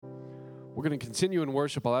We're going to continue in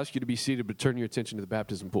worship. I'll ask you to be seated, but turn your attention to the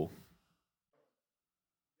baptism pool.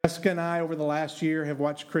 Jessica and I, over the last year, have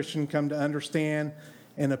watched Christian come to understand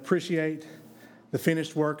and appreciate the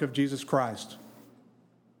finished work of Jesus Christ.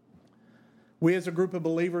 We as a group of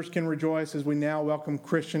believers can rejoice as we now welcome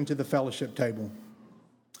Christian to the fellowship table.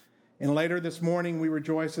 And later this morning, we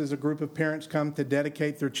rejoice as a group of parents come to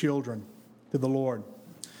dedicate their children to the Lord.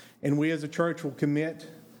 And we as a church will commit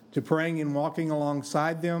to praying and walking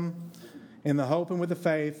alongside them in the hope and with the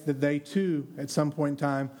faith that they too, at some point in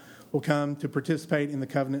time, will come to participate in the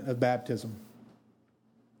covenant of baptism.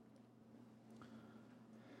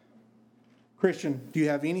 Christian, do you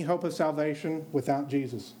have any hope of salvation without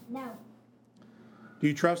Jesus? No. Do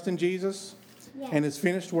you trust in Jesus Yes. and His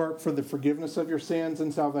finished work for the forgiveness of your sins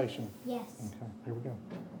and salvation? Yes. Okay, here we go.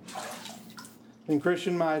 And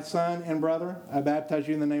Christian, my son and brother, I baptize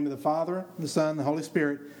you in the name of the Father, the Son, and the Holy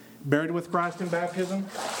Spirit, buried with Christ in baptism,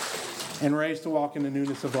 and raised to walk in the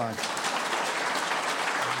newness of life.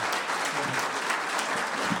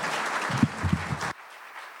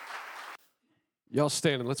 Y'all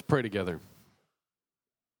stand and let's pray together.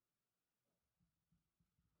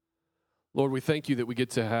 Lord, we thank you that we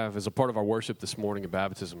get to have, as a part of our worship this morning, a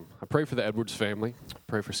baptism. I pray for the Edwards family. I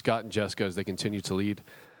pray for Scott and Jessica as they continue to lead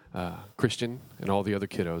Christian and all the other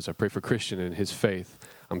kiddos. I pray for Christian and his faith.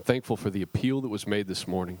 I'm thankful for the appeal that was made this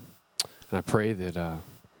morning. And I pray that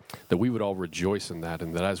we would all rejoice in that,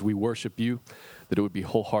 and that as we worship you, that it would be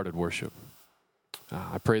wholehearted worship.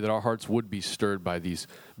 I pray that our hearts would be stirred by these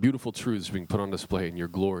beautiful truths being put on display and your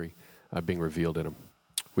glory being revealed in them.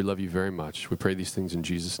 We love you very much. We pray these things in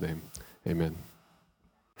Jesus' name. Amen.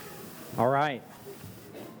 All right.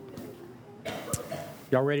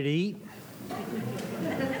 Y'all ready to eat?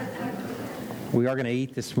 We are going to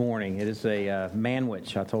eat this morning. It is a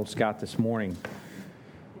manwich. I told Scott this morning.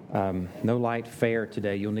 No light fare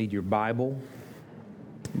today. You'll need your Bible.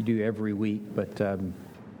 You do every week, but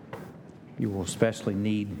you will especially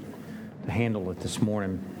need to handle it this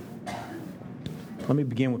morning. Let me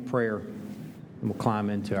begin with prayer, and we'll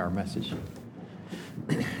climb into our message.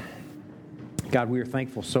 God, we are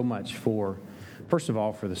thankful so much for, first of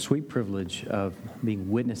all, for the sweet privilege of being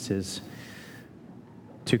witnesses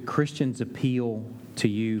to Christians' appeal to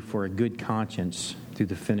you for a good conscience through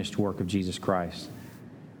the finished work of Jesus Christ.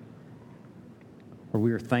 Lord,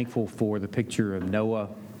 we are thankful for the picture of Noah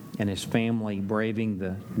and his family braving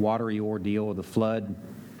the watery ordeal of the flood.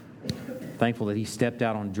 Thankful that he stepped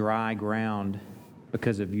out on dry ground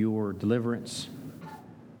because of your deliverance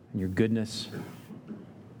and your goodness.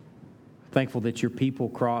 Thankful that your people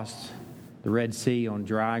crossed the Red Sea on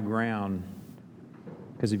dry ground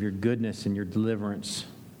because of your goodness and your deliverance.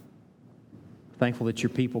 Thankful that your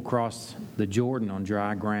people crossed the Jordan on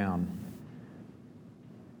dry ground.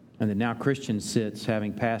 And that now Christian sits,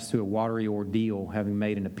 having passed through a watery ordeal, having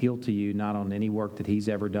made an appeal to you, not on any work that he's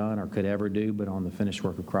ever done or could ever do, but on the finished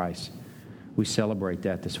work of Christ. We celebrate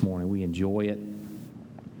that this morning. We enjoy it.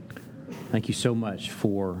 Thank you so much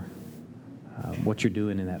for what you're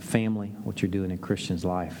doing in that family, what you're doing in Christian's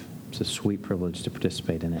life. It's a sweet privilege to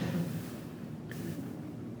participate in it.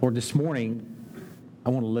 Lord, this morning,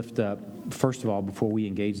 I want to lift up, first of all, before we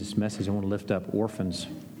engage this message, I want to lift up orphans.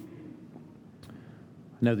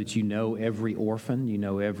 I know that you know every orphan. You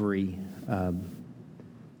know every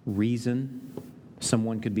reason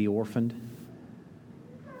someone could be orphaned.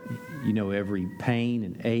 You know every pain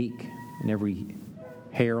and ache and every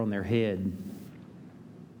hair on their head.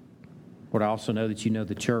 Lord, I also know that you know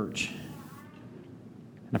the church.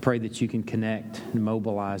 And I pray that you can connect and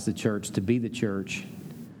mobilize the church to be the church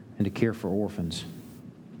and to care for orphans.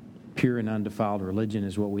 Pure and undefiled religion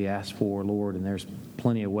is what we ask for, Lord, and there's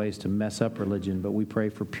plenty of ways to mess up religion, but we pray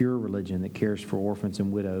for pure religion that cares for orphans and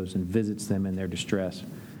widows and visits them in their distress.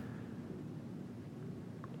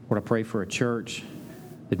 Lord, I pray for a church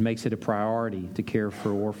that makes it a priority to care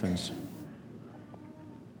for orphans,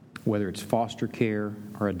 whether it's foster care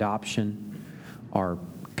or adoption or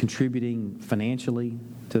contributing financially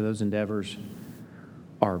to those endeavors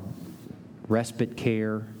or respite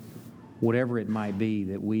care, whatever it might be,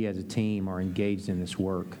 that we as a team are engaged in this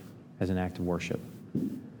work as an act of worship.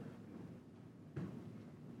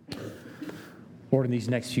 Lord, in these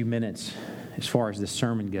next few minutes, as far as this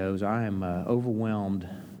sermon goes, I am overwhelmed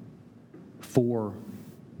for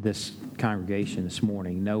this congregation this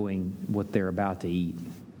morning, knowing what they're about to eat.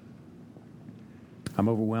 I'm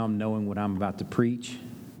overwhelmed knowing what I'm about to preach.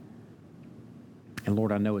 And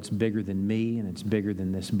Lord, I know it's bigger than me and it's bigger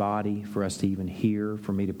than this body for us to even hear,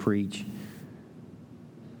 for me to preach.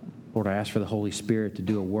 Lord, I ask for the Holy Spirit to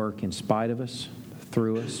do a work in spite of us,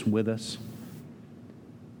 through us, with us.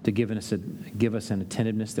 to give us an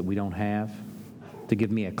attentiveness that we don't have, to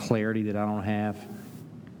give me a clarity that I don't have. I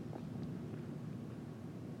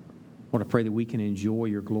want to pray that we can enjoy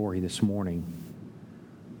your glory this morning,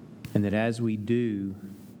 and that as we do,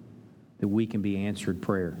 that we can be answered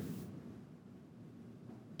prayer.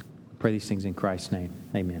 I pray these things in Christ's name.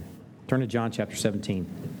 Amen. Turn to John chapter 17.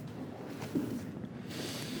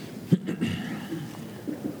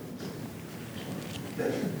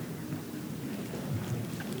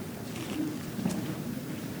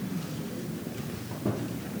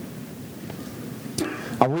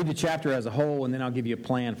 I'll read the chapter as a whole, and then I'll give you a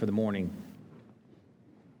plan for the morning.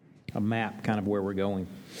 A map, kind of where we're going.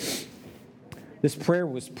 This prayer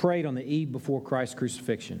was prayed on the eve before Christ's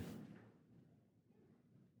crucifixion.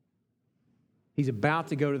 He's about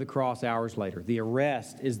to go to the cross hours later. The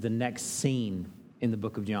arrest is the next scene in the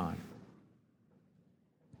book of John.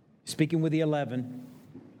 Speaking with the 11,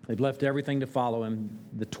 they've left everything to follow him.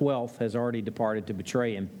 The 12th has already departed to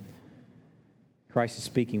betray him. Christ is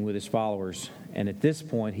speaking with his followers, and at this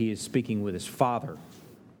point, he is speaking with his Father.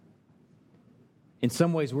 In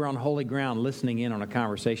some ways, we're on holy ground listening in on a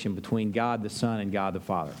conversation between God the Son and God the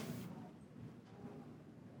Father.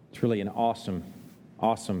 It's really an awesome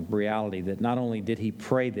reality that not only did he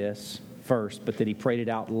pray this first, but that he prayed it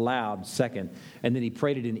out loud second, and that he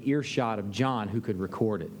prayed it in earshot of John, who could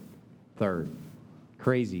record it third.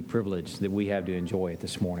 Crazy privilege that we have to enjoy it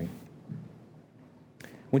this morning.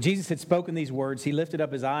 When Jesus had spoken these words, he lifted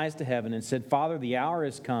up his eyes to heaven and said, Father, the hour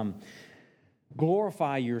has come.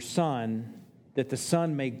 Glorify your Son, that the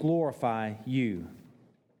Son may glorify you,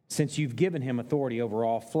 since you've given him authority over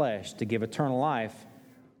all flesh to give eternal life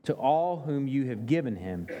to all whom you have given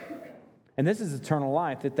him. And this is eternal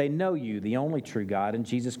life, that they know you, the only true God, and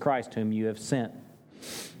Jesus Christ, whom you have sent.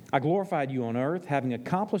 I glorified you on earth, having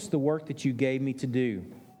accomplished the work that you gave me to do.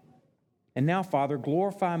 And now, Father,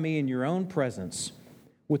 glorify me in your own presence,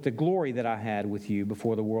 with the glory that I had with you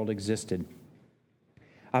before the world existed.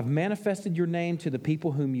 I've manifested your name to the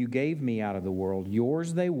people whom you gave me out of the world.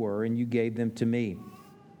 Yours they were, and you gave them to me.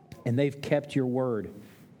 And they've kept your word.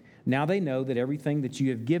 Now they know that everything that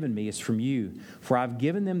you have given me is from you. For I've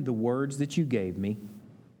given them the words that you gave me,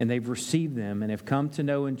 and they've received them and have come to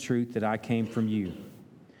know in truth that I came from you.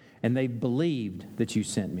 And they've believed that you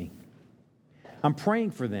sent me. I'm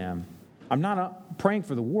praying for them. I'm not praying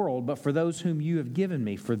for the world, but for those whom you have given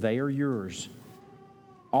me, for they are yours.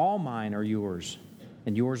 All mine are yours,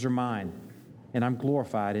 and yours are mine, and I'm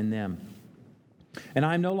glorified in them. And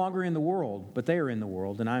I am no longer in the world, but they are in the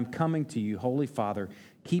world, and I am coming to you, Holy Father.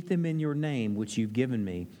 Keep them in your name, which you've given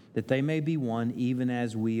me, that they may be one, even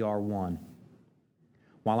as we are one.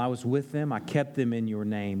 While I was with them, I kept them in your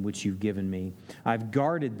name, which you've given me. I've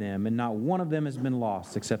guarded them, and not one of them has been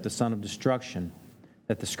lost, except the son of destruction,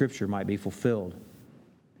 that the scripture might be fulfilled.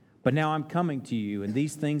 But now I'm coming to you, and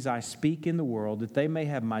these things I speak in the world, that they may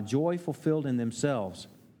have my joy fulfilled in themselves.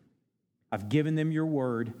 I've given them your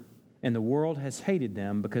word, and the world has hated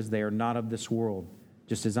them because they are not of this world,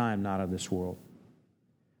 just as I am not of this world.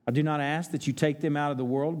 I do not ask that you take them out of the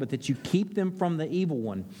world, but that you keep them from the evil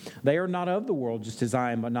one. They are not of the world, just as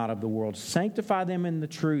I am not of the world. Sanctify them in the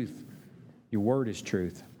truth. Your word is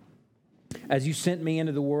truth. As you sent me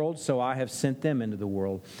into the world, so I have sent them into the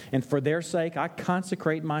world. And for their sake, I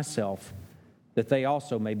consecrate myself, that they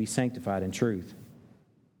also may be sanctified in truth.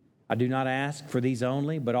 I do not ask for these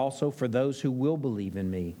only, but also for those who will believe in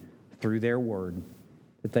me through their word,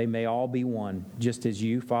 that they may all be one, just as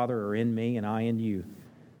you, Father, are in me and I in you,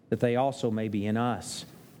 that they also may be in us,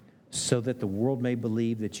 so that the world may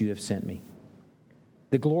believe that you have sent me.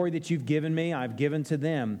 The glory that you've given me, I've given to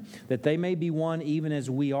them, that they may be one even as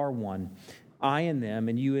we are one, I in them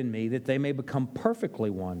and you in me, that they may become perfectly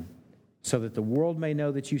one, so that the world may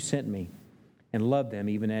know that you sent me and loved them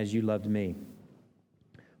even as you loved me.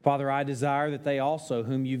 Father, I desire that they also,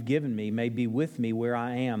 whom you've given me, may be with me where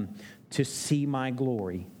I am, to see my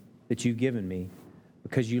glory that you've given me,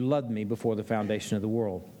 because you loved me before the foundation of the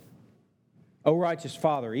world. O righteous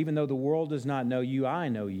Father, even though the world does not know you, I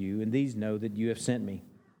know you, and these know that you have sent me.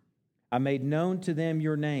 I made known to them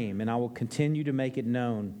your name, and I will continue to make it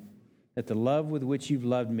known, that the love with which you've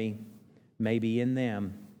loved me may be in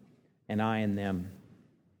them, and I in them.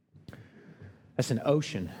 That's an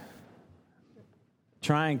ocean.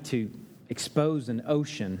 Trying to expose an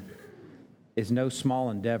ocean is no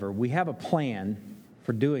small endeavor. We have a plan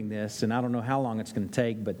for doing this, and I don't know how long it's going to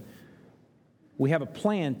take, but we have a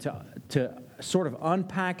plan to sort of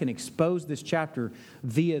unpack and expose this chapter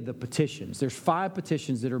via the petitions. There's 5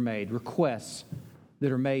 petitions that are made, requests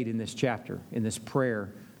that are made in this chapter, in this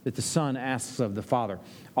prayer that the Son asks of the Father.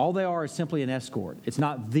 All they are is simply an escort. It's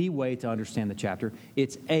not the way to understand the chapter.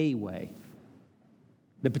 It's a way.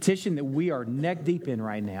 The petition that we are neck deep in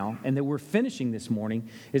right now and that we're finishing this morning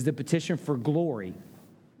is the petition for glory.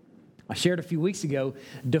 I shared a few weeks ago,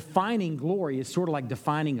 defining glory is sort of like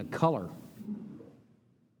defining a color.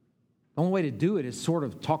 The only way to do it is sort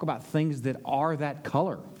of talk about things that are that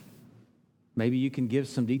color. Maybe you can give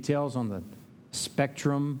some details on the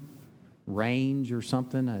spectrum, range, or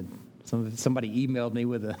something. Somebody emailed me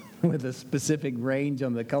with a specific range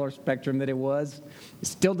on the color spectrum that it was. It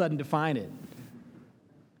still doesn't define it.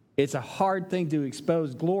 It's a hard thing to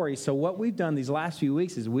expose glory. So what we've done these last few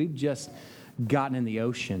weeks is we've just gotten in the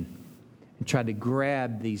ocean and tried to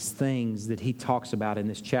grab these things that he talks about in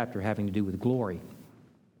this chapter having to do with glory.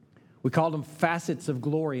 We called them facets of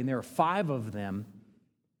glory, and there are 5 of them.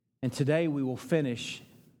 And today we will finish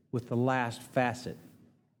with the last facet.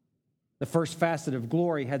 The first facet of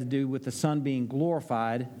glory had to do with the Son being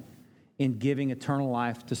glorified in giving eternal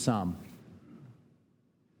life to some.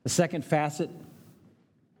 The second facet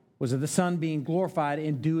was of the Son being glorified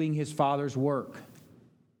in doing his Father's work.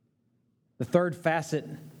 The third facet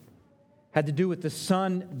had to do with the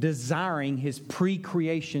Son desiring his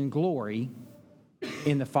pre-creation glory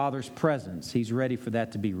in the Father's presence. He's ready for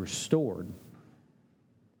that to be restored.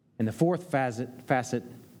 And the fourth facet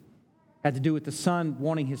had to do with the Son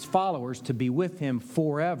wanting his followers to be with him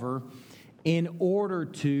forever in order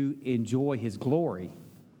to enjoy his glory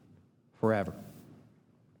forever.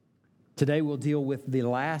 Today we'll deal with the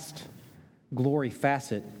last glory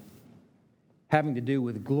facet having to do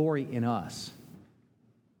with glory in us.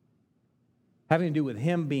 Having to do with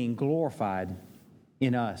him being glorified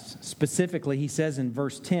in us. Specifically, he says in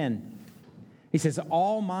verse 10, he says,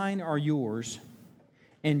 "All mine are yours,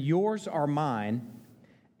 and yours are mine,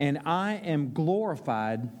 and I am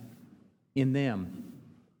glorified in them."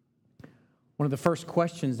 One of the first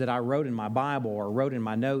questions that I wrote in my Bible or wrote in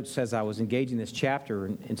my notes as I was engaging this chapter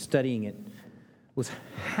and studying it was,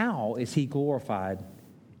 how is he glorified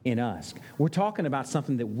in us? We're talking about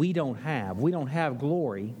something that we don't have. We don't have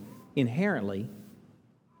glory inherently.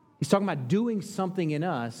 He's talking about doing something in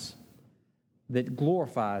us that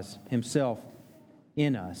glorifies himself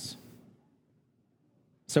in us.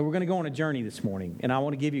 So we're going to go on a journey this morning, and I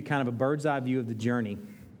want to give you kind of a bird's eye view of the journey.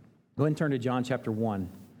 Go ahead and turn to John chapter 1.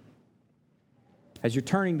 As you're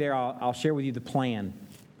turning there, I'll share with you the plan.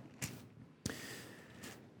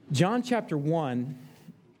 John chapter 1,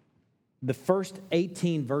 the first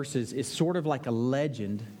 18 verses is sort of like a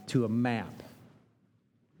legend to a map.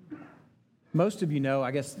 Most of you know,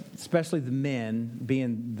 I guess, especially the men,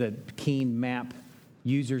 being the keen map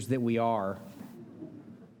users that we are,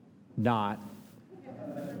 not.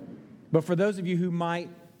 But for those of you who might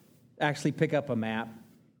actually pick up a map,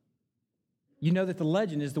 you know that the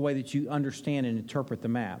legend is the way that you understand and interpret the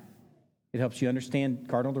map. It helps you understand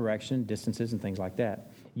cardinal direction, distances, and things like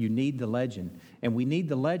that. You need the legend. And we need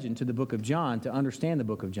the legend to the book of John to understand the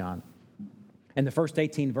book of John. And the first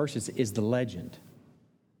 18 verses is the legend.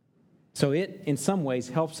 So it, in some ways,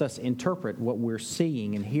 helps us interpret what we're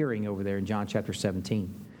seeing and hearing over there in John chapter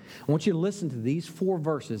 17. I want you to listen to these 4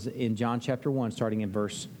 verses in John chapter 1, starting in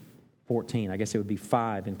verse 14. I guess it would be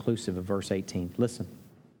 5 inclusive of verse 18. Listen.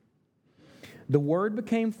 "The Word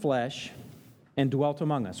became flesh and dwelt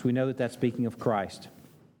among us." We know that that's speaking of Christ.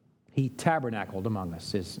 He tabernacled among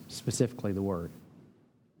us is specifically the word.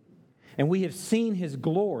 "And we have seen his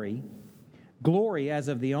glory, glory as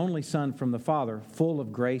of the only Son from the Father, full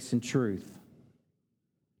of grace and truth.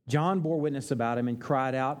 John bore witness about him and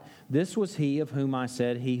cried out, 'This was he of whom I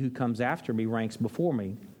said, he who comes after me ranks before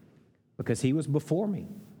me, because he was before me.'"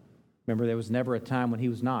 Remember, there was never a time when he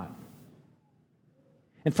was not.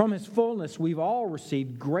 "And from his fullness we've all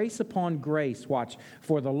received grace upon grace." Watch.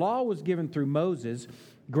 "For the law was given through Moses,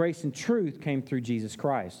 grace and truth came through Jesus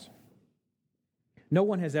Christ. No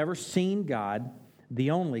one has ever seen God,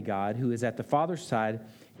 the only God, who is at the Father's side.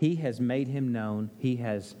 He has made him known. He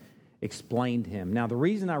has explained him." Now, the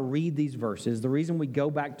reason I read these verses, the reason we go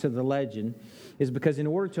back to the legend, is because in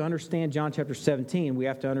order to understand John chapter 17, we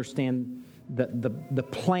have to understand the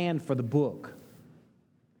plan for the book.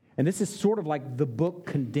 And this is sort of like the book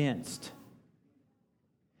condensed.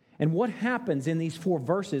 And what happens in these 4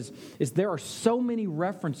 verses is there are so many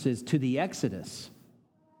references to the Exodus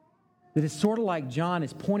that it's sort of like John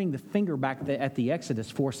is pointing the finger back at the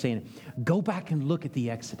Exodus for saying, go back and look at the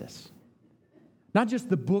Exodus. Not just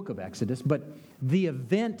the book of Exodus, but the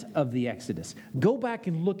event of the Exodus. Go back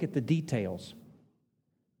and look at the details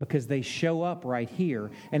because they show up right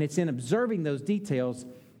here. And it's in observing those details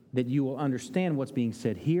that you will understand what's being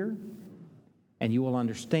said here and you will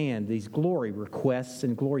understand these glory requests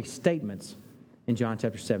and glory statements in John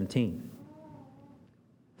chapter 17.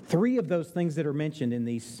 3 of those things that are mentioned in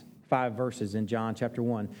these 5 verses in John chapter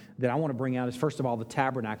 1 that I want to bring out is, first of all, the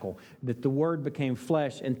tabernacle, that the Word became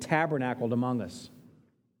flesh and tabernacled among us.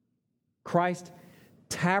 Christ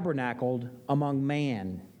tabernacled among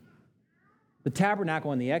man. The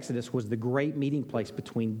tabernacle in the Exodus was the great meeting place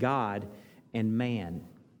between God and man.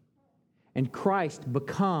 And Christ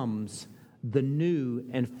becomes the new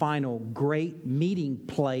and final great meeting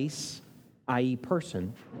place, i.e.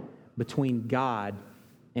 person, between God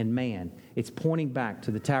and man. It's pointing back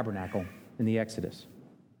to the tabernacle in the Exodus.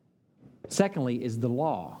 Secondly is the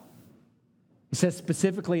law. It says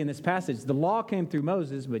specifically in this passage, the law came through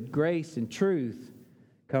Moses, but grace and truth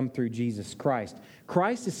come through Jesus Christ.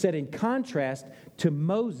 Christ is set in contrast to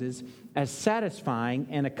Moses as satisfying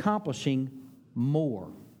and accomplishing more.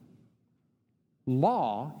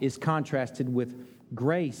 Law is contrasted with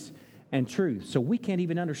grace and truth. So we can't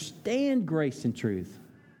even understand grace and truth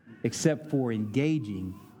except for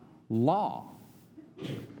engaging law.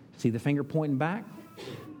 See the finger pointing back?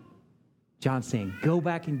 John's saying, go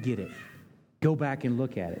back and get it. Go back and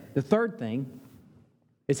look at it. The third thing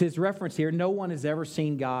is his reference here. No one has ever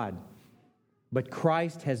seen God, but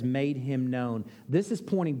Christ has made him known. This is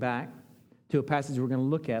pointing back to a passage we're going to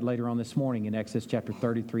look at later on this morning in Exodus chapter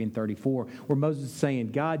 33 and 34, where Moses is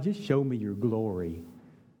saying, God, just show me your glory.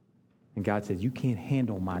 And God says, you can't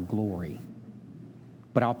handle my glory,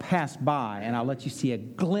 but I'll pass by and I'll let you see a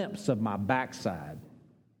glimpse of my backside,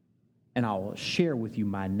 and I'll share with you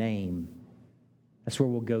my name. That's where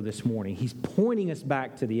we'll go this morning. He's pointing us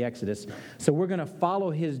back to the Exodus, so we're going to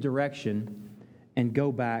follow his direction and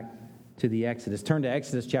go back to the Exodus. Turn to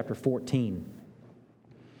Exodus chapter 14.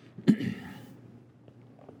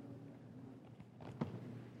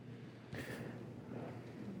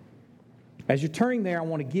 As you're turning there, I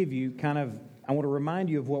want to remind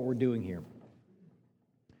you of what we're doing here.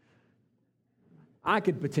 I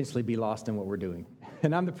could potentially be lost in what we're doing.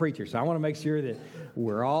 And I'm the preacher, so I want to make sure that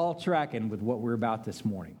we're all tracking with what we're about this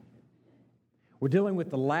morning. We're dealing with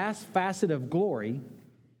the last facet of glory,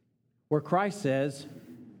 where Christ says,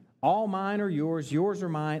 all mine are yours, yours are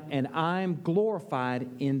mine, and I'm glorified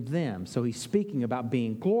in them. So he's speaking about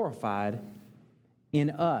being glorified in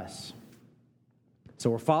us. So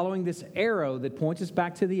we're following this arrow that points us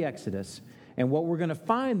back to the Exodus. And what we're going to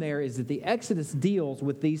find there is that the Exodus deals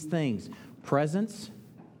with these things. Presence.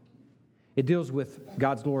 It deals with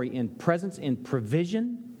God's glory in presence, in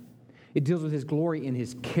provision. It deals with his glory in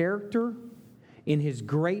his character, in his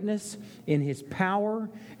greatness, in his power,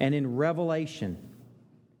 and in revelation.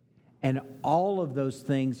 And all of those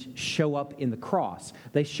things show up in the cross.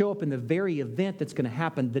 They show up in the very event that's going to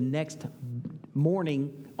happen the next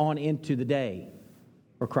morning on into the day,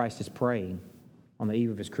 where Christ is praying on the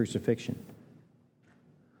eve of his crucifixion.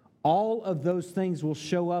 All of those things will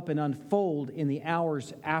show up and unfold in the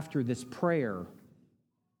hours after this prayer.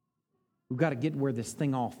 We've got to get where this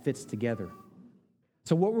thing all fits together.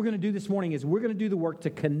 So what we're going to do this morning is we're going to do the work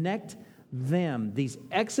to connect them, these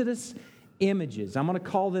Exodus images. I'm going to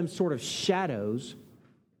call them sort of shadows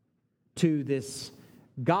to this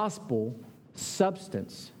gospel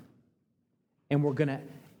substance. And we're going to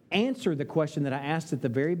answer the question that I asked at the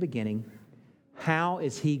very beginning: how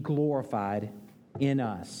is he glorified in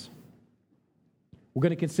us? We're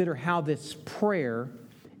going to consider how this prayer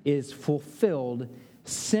is fulfilled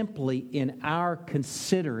simply in our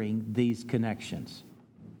considering these connections.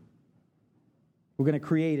 We're going to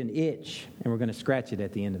create an itch, and we're going to scratch it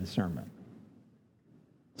at the end of the sermon.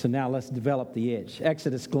 So now let's develop the itch.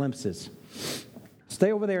 Exodus glimpses.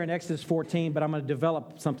 Stay over there in Exodus 14, but I'm going to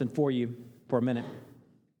develop something for you for a minute.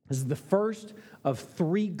 This is the first of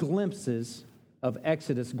 3 glimpses of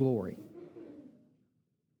Exodus glory.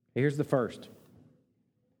 Here's the first.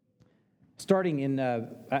 Starting in, I'm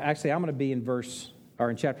going to be in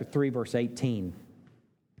chapter 3, verse 18.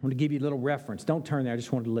 I'm going to give you a little reference. Don't turn there, I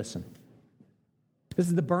just wanted to listen. This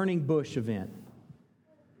is the burning bush event.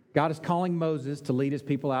 God is calling Moses to lead his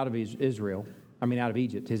people out of out of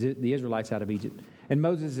Egypt, the Israelites out of Egypt. And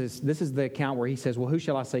this is the account where he says, well, who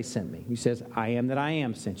shall I say sent me? He says, I am that I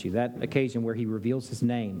am sent you. That occasion where he reveals his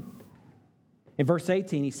name. In verse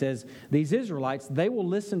 18, he says, these Israelites, they will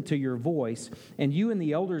listen to your voice, and you and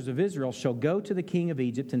the elders of Israel shall go to the king of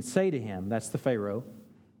Egypt and say to him, that's the Pharaoh,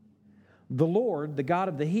 the Lord, the God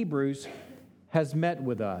of the Hebrews, has met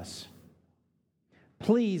with us.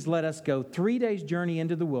 Please let us go 3 days' journey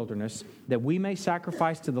into the wilderness, that we may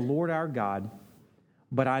sacrifice to the Lord our God.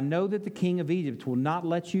 But I know that the king of Egypt will not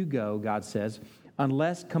let you go, God says,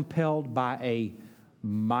 unless compelled by a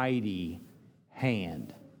mighty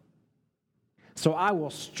hand. So I will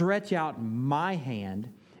stretch out my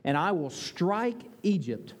hand, and I will strike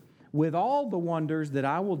Egypt with all the wonders that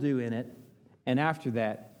I will do in it, and after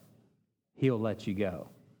that, he'll let you go.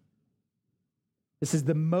 This is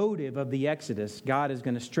the motive of the Exodus. God is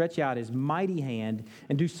going to stretch out his mighty hand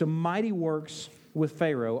and do some mighty works with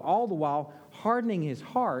Pharaoh, all the while hardening his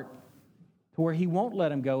heart to where he won't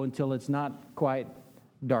let him go until it's not quite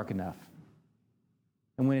dark enough.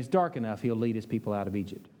 And when it's dark enough, he'll lead his people out of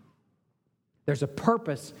Egypt. There's a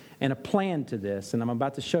purpose and a plan to this, and I'm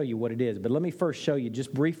about to show you what it is. But let me first show you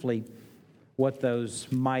just briefly what those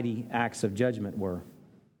mighty acts of judgment were.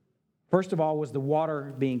 First of all was the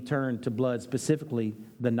water being turned to blood, specifically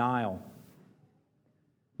the Nile.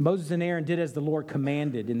 Moses and Aaron did as the Lord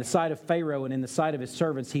commanded. In the sight of Pharaoh and in the sight of his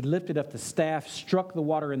servants, he lifted up the staff, struck the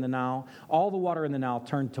water in the Nile. All the water in the Nile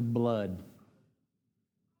turned to blood.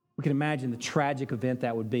 We can imagine the tragic event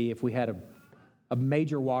that would be if we had a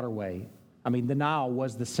major waterway. I mean, the Nile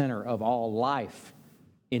was the center of all life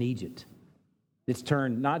in Egypt. It's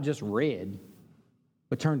turned not just red,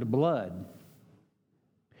 but turned to blood.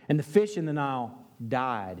 And the fish in the Nile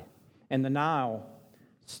died. And the Nile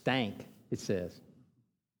stank, it says.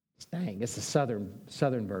 Stank. It's the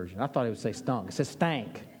southern version. I thought it would say stunk. It says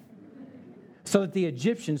stank. So that the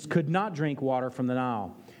Egyptians could not drink water from the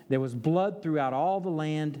Nile. There was blood throughout all the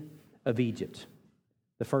land of Egypt.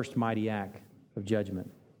 The first mighty act of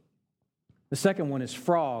judgment. The second one is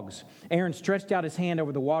frogs. Aaron stretched out his hand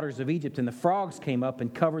over the waters of Egypt, and the frogs came up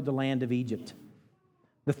and covered the land of Egypt.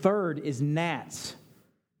 The third is gnats.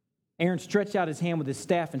 Aaron stretched out his hand with his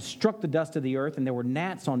staff and struck the dust of the earth, and there were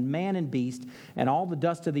gnats on man and beast, and all the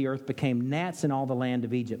dust of the earth became gnats in all the land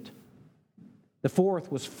of Egypt. The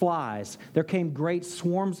fourth was flies. There came great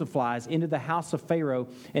swarms of flies into the house of Pharaoh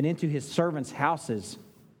and into his servants' houses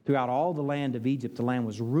throughout all the land of Egypt. The land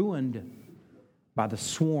was ruined by the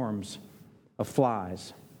swarms of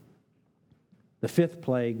flies. The fifth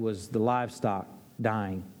plague was the livestock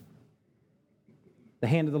dying. The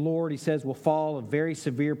hand of the Lord, he says, will fall a very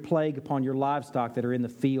severe plague upon your livestock that are in the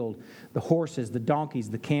field, the horses, the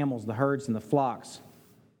donkeys, the camels, the herds, and the flocks.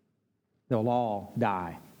 They'll all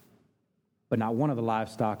die. But not one of the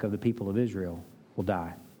livestock of the people of Israel will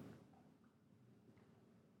die.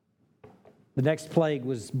 The next plague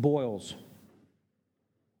was boils.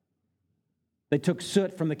 They took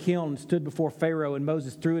soot from the kiln and stood before Pharaoh, and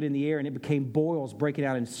Moses threw it in the air, and it became boils breaking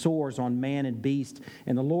out in sores on man and beast.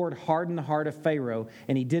 And the Lord hardened the heart of Pharaoh,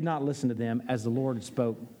 and he did not listen to them as the Lord had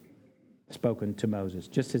spoken to Moses,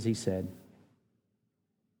 just as he said.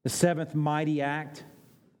 The seventh mighty act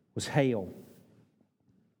was hail.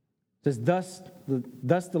 It says,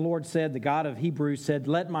 thus the Lord said, the God of Hebrews said,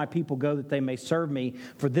 let my people go that they may serve me.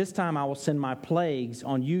 For this time I will send my plagues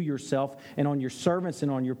on you yourself and on your servants and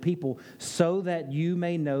on your people, so that you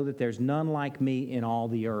may know that there's none like me in all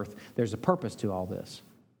the earth. There's a purpose to all this.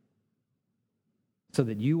 So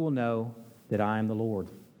that you will know that I am the Lord.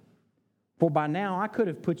 For by now I could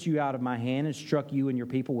have put you out of my hand and struck you and your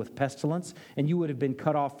people with pestilence, and you would have been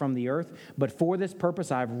cut off from the earth. But for this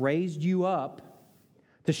purpose I've raised you up,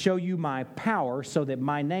 to show you my power, so that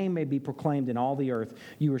my name may be proclaimed in all the earth.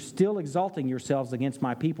 You are still exalting yourselves against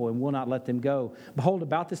my people and will not let them go. Behold,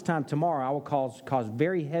 about this time tomorrow I will cause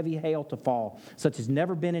very heavy hail to fall, such as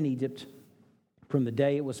never been in Egypt from the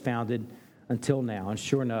day it was founded until now. And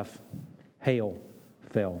sure enough, hail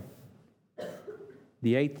fell.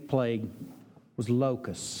 The eighth plague was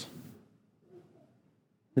locusts.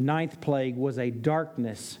 The ninth plague was a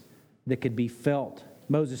darkness that could be felt.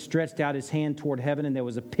 Moses stretched out his hand toward heaven, and there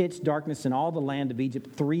was a pitch darkness in all the land of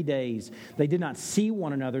Egypt 3 days. They did not see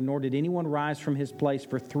one another, nor did anyone rise from his place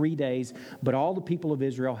for 3 days, but all the people of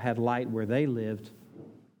Israel had light where they lived.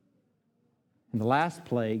 And the last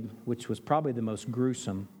plague, which was probably the most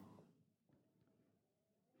gruesome,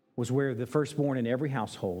 was where the firstborn in every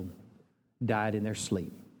household died in their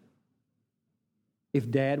sleep.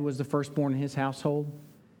 If dad was the firstborn in his household,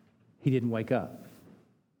 he didn't wake up.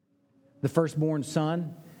 The firstborn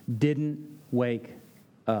son didn't wake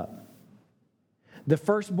up. The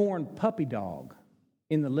firstborn puppy dog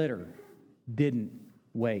in the litter didn't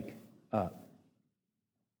wake up.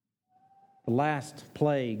 The last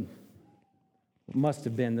plague must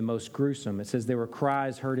have been the most gruesome. It says there were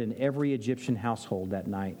cries heard in every Egyptian household that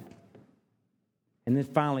night. And then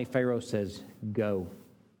finally Pharaoh says, go.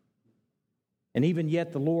 And even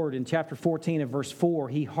yet the Lord, in chapter 14 of verse 4,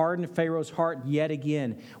 he hardened Pharaoh's heart yet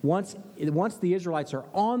again. Once the Israelites are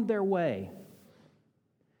on their way,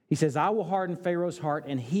 he says, I will harden Pharaoh's heart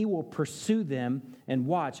and he will pursue them. And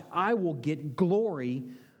watch, I will get glory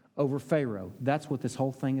over Pharaoh. That's what this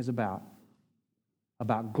whole thing is about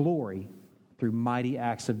glory through mighty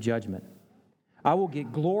acts of judgment. I will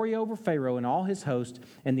get glory over Pharaoh and all his host,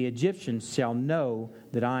 and the Egyptians shall know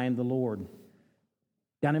that I am the Lord.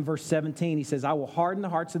 Down in verse 17, he says, I will harden the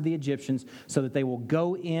hearts of the Egyptians so that they will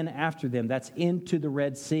go in after them. That's into the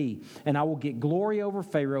Red Sea. And I will get glory over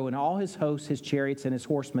Pharaoh and all his hosts, his chariots, and his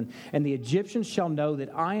horsemen. And the Egyptians shall know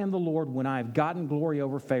that I am the Lord when I have gotten glory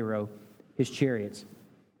over Pharaoh, his chariots,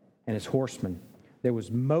 and his horsemen. There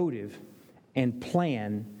was motive and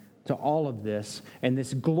plan to all of this. And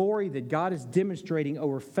this glory that God is demonstrating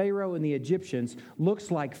over Pharaoh and the Egyptians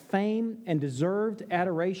looks like fame and deserved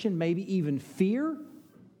adoration, maybe even fear,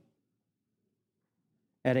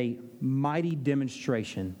 at a mighty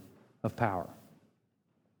demonstration of power.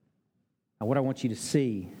 Now, what I want you to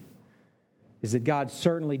see is that God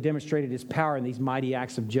certainly demonstrated his power in these mighty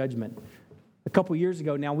acts of judgment. A couple years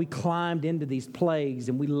ago now, we climbed into these plagues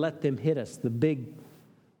and we let them hit us, the big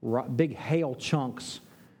hail chunks.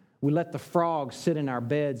 We let the frogs sit in our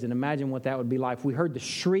beds, and imagine what that would be like. We heard the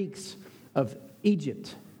shrieks of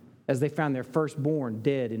Egypt as they found their firstborn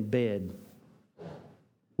dead in bed.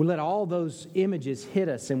 We let all those images hit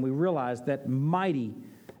us, and we realized that mighty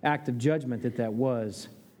act of judgment that was.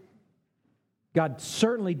 God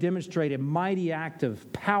certainly demonstrated a mighty act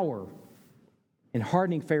of power in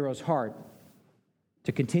hardening Pharaoh's heart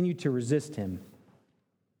to continue to resist him.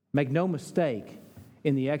 Make no mistake,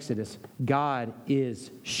 in the Exodus, God is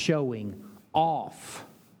showing off.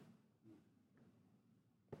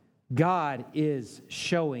 God is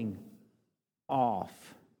showing off.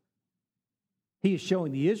 He is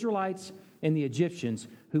showing the Israelites and the Egyptians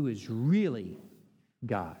who is really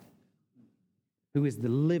God, who is the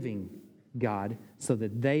living God, so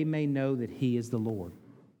that they may know that he is the Lord.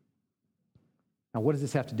 Now, what does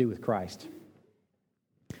this have to do with Christ?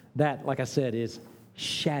 That, like I said, is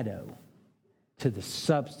shadow to the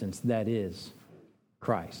substance that is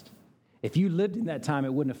Christ. If you lived in that time,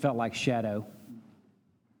 it wouldn't have felt like shadow.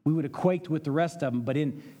 We would have quaked with the rest of them, but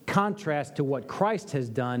in contrast to what Christ has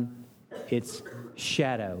done, it's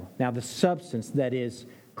shadow. Now, the substance that is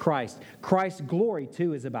Christ. Christ's glory,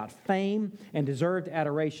 too, is about fame and deserved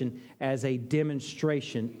adoration as a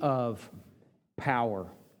demonstration of power.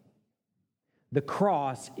 The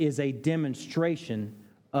cross is a demonstration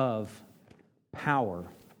of power.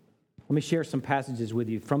 Let me share some passages with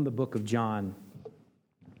you from the book of John.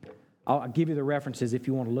 I'll give you the references if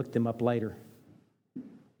you want to look them up later.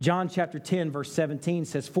 John chapter 10, verse 17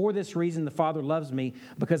 says, For this reason the Father loves me,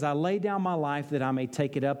 because I lay down my life that I may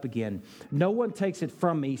take it up again. No one takes it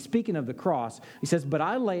from me. Speaking of the cross, he says, But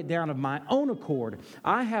I lay it down of my own accord.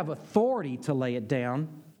 I have authority to lay it down,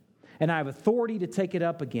 and I have authority to take it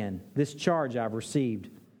up again. This charge I've received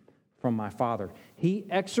from my Father. He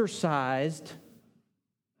exercised,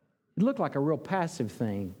 it looked like a real passive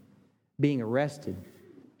thing, being arrested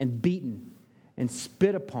and beaten and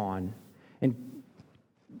spit upon and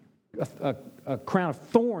a crown of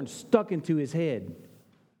thorns stuck into his head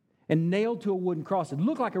and nailed to a wooden cross. It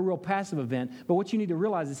looked like a real passive event, but what you need to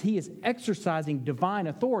realize is he is exercising divine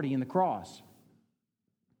authority in the cross.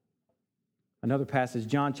 Another passage,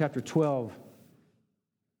 John chapter 12,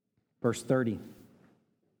 verse 30.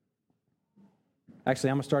 Actually,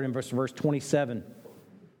 I'm going to start in verse 27.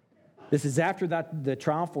 This is after the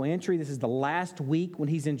triumphal entry. This is the last week when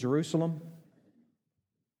he's in Jerusalem.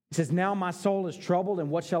 He says, Now my soul is troubled, and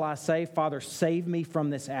what shall I say? Father, save me from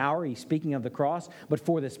this hour. He's speaking of the cross. But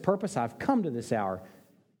for this purpose I've come to this hour.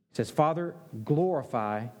 He says, Father,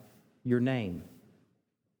 glorify your name.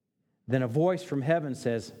 Then a voice from heaven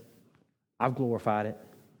says, I've glorified it,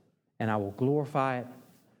 and I will glorify it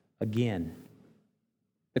again.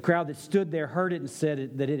 The crowd that stood there heard it and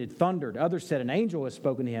said that it had thundered. Others said, An angel has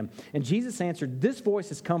spoken to him. And Jesus answered, This voice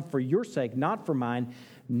has come for your sake, not for mine.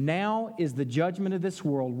 Now is the judgment of this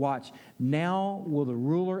world. Watch. Now will the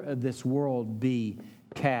ruler of this world be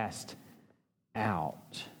cast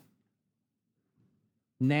out.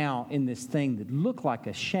 Now, in this thing that looked like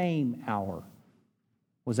a shame hour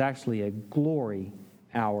was actually a glory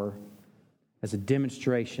hour as a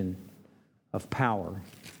demonstration of power.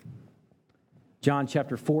 John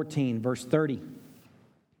chapter 14, verse 30. It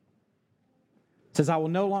says, I will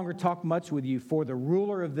no longer talk much with you, for the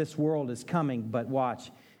ruler of this world is coming, but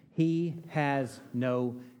watch, he has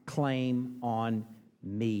no claim on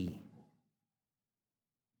me.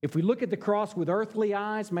 If we look at the cross with earthly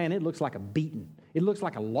eyes, man, it looks like a beating. It looks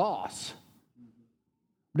like a loss.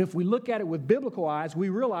 But if we look at it with biblical eyes, we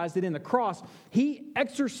realize that in the cross, he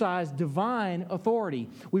exercised divine authority.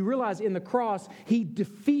 We realize in the cross, he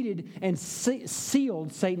defeated and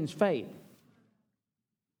sealed Satan's fate.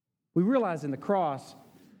 We realize in the cross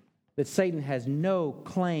that Satan has no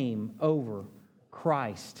claim over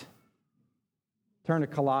Christ. Turn to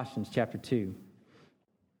Colossians chapter 2.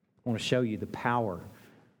 I want to show you the power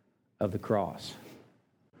of the cross.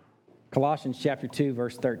 Colossians chapter 2,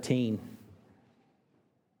 verse 13.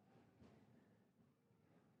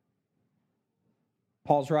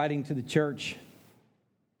 Paul's writing to the church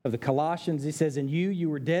of the Colossians. He says, "In you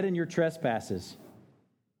were dead in your trespasses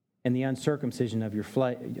and the uncircumcision of your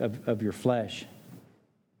flesh.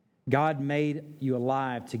 God made you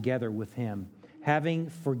alive together with him, having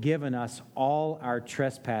forgiven us all our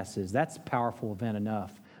trespasses." That's a powerful event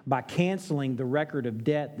enough. By canceling the record of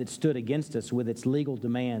debt that stood against us with its legal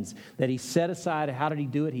demands that he set aside. How did he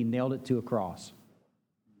do it? He nailed it to a cross.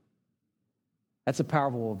 That's a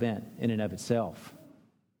powerful event in and of itself.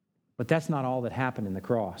 But that's not all that happened in the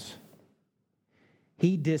cross.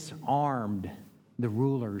 He disarmed the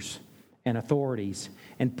rulers and authorities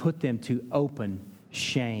and put them to open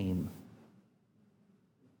shame.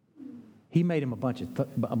 He made them a bunch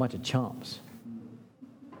of chumps.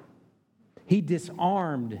 He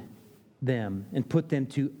disarmed them and put them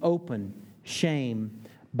to open shame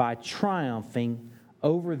by triumphing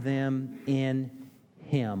over them in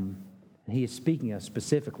him. And he is speaking of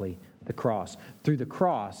specifically the cross. Through the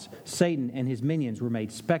cross, Satan and his minions were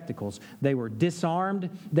made spectacles. They were disarmed.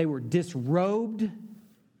 They were disrobed.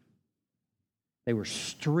 They were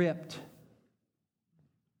stripped.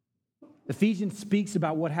 Ephesians speaks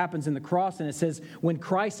about what happens in the cross, and it says, when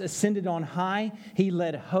Christ ascended on high, he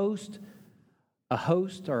led a host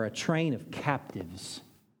or a train of captives.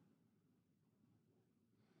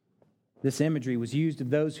 This imagery was used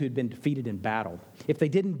of those who had been defeated in battle. If they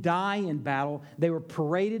didn't die in battle, they were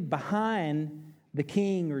paraded behind the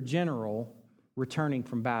king or general returning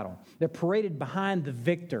from battle. They're paraded behind the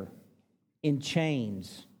victor in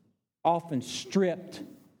chains, often stripped,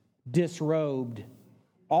 disrobed,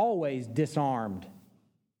 always disarmed.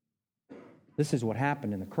 This is what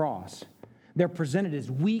happened in the cross. They're presented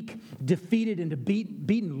as weak, defeated, and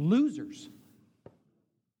beaten losers.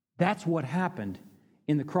 That's what happened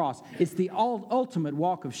in the cross. It's the ultimate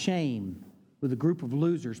walk of shame with a group of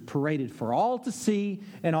losers paraded for all to see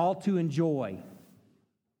and all to enjoy.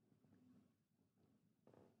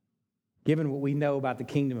 Given what we know about the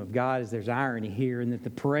kingdom of God, is there's irony here in that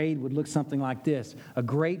the parade would look something like this: a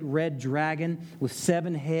great red dragon with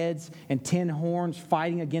 7 heads and 10 horns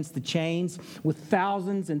fighting against the chains, with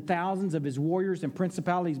thousands and thousands of his warriors and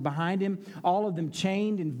principalities behind him, all of them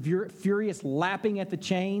chained and furious, lapping at the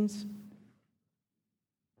chains,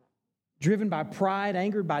 driven by pride,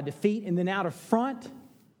 angered by defeat. And then out of front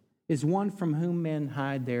is one from whom men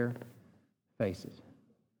hide their faces.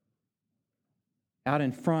 Out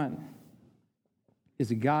in front is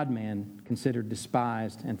a God-man considered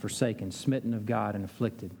despised and forsaken, smitten of God and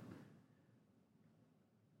afflicted.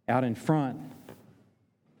 Out in front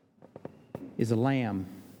is a lamb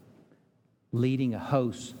leading a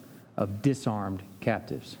host of disarmed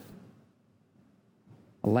captives.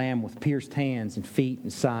 A lamb with pierced hands and feet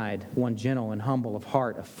and side, one gentle and humble of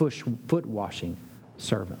heart, a foot-washing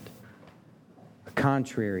servant. A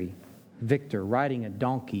contrary victor riding a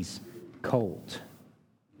donkey's colt.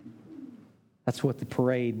 That's what the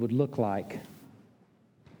parade would look like.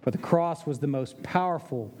 For the cross was the most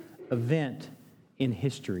powerful event in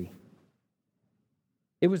history.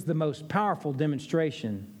 It was the most powerful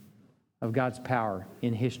demonstration of God's power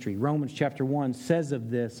in history. Romans chapter 1 says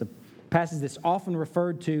of this, a passage that's often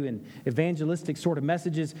referred to in evangelistic sort of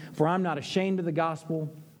messages, "For I'm not ashamed of the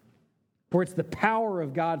gospel, for it's the power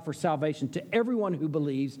of God for salvation to everyone who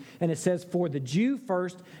believes." And it says, "For the Jew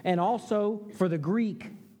first, and also for the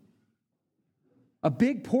Greek." A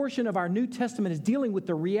big portion of our New Testament is dealing with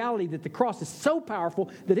the reality that the cross is so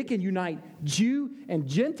powerful that it can unite Jew and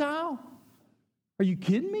Gentile. Are you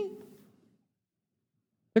kidding me?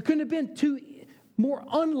 There couldn't have been 2 more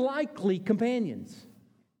unlikely companions.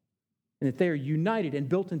 And that they are united and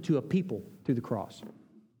built into a people through the cross.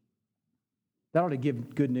 That ought to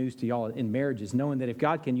give good news to y'all in marriages, knowing that if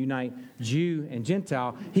God can unite Jew and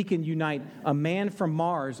Gentile, he can unite a man from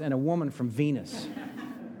Mars and a woman from Venus.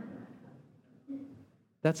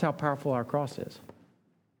 That's how powerful our cross is.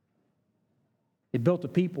 It built a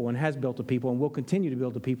people and has built a people and will continue to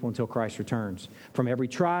build a people until Christ returns. From every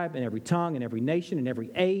tribe and every tongue and every nation and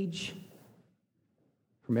every age,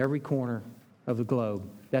 from every corner of the globe.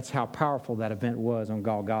 That's how powerful that event was on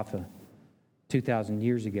Golgotha 2,000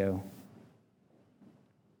 years ago.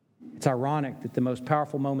 It's ironic that the most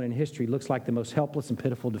powerful moment in history looks like the most helpless and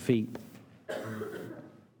pitiful defeat.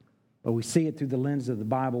 But we see it through the lens of the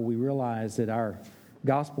Bible. We realize that our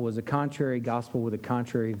gospel is a contrary gospel with a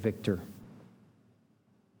contrary victor.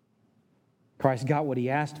 Christ got what he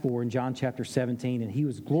asked for in John chapter 17, and he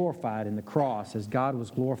was glorified in the cross as God was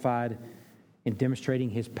glorified in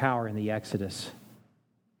demonstrating his power in the Exodus.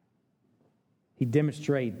 He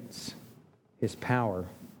demonstrates his power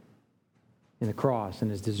in the cross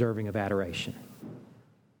and is deserving of adoration.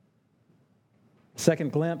 The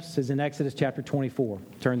second glimpse is in Exodus chapter 24.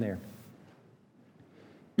 Turn there.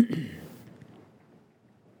 If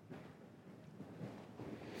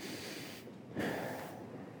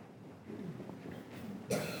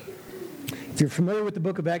you're familiar with the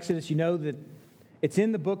book of Exodus, you know that it's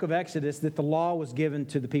in the book of Exodus that the law was given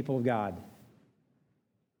to the people of God.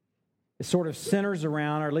 It sort of centers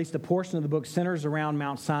around, or at least a portion of the book centers around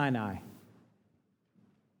Mount Sinai. In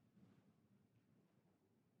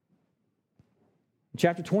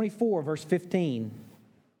chapter 24, verse 15,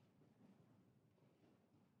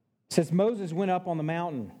 it says, Moses went up on the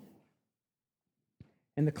mountain,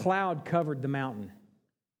 and the cloud covered the mountain.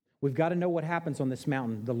 We've got to know what happens on this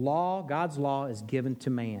mountain. The law, God's law, is given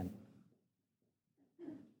to man.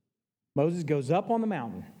 Moses goes up on the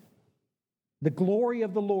mountain. The glory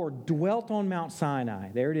of the Lord dwelt on Mount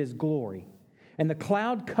Sinai. There it is, glory. And the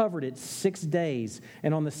cloud covered it 6 days.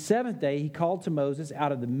 And on the seventh day, he called to Moses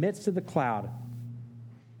out of the midst of the cloud.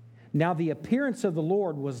 Now the appearance of the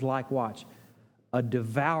Lord was like, watch, a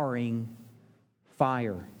devouring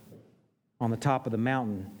fire on the top of the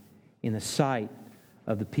mountain in the sight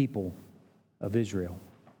of the people of Israel.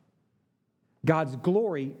 God's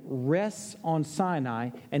glory rests on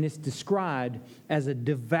Sinai, and it's described as a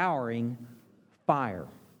devouring fire.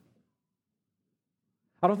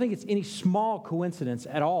 I don't think it's any small coincidence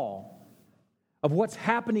at all of what's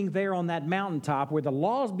happening there on that mountaintop where the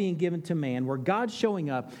law is being given to man, where God's showing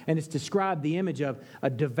up, and it's described the image of a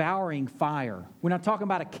devouring fire. We're not talking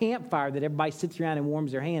about a campfire that everybody sits around and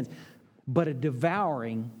warms their hands, but a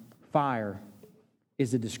devouring fire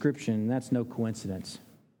is the description, and that's no coincidence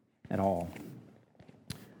at all.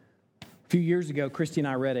 A few years ago, Christy and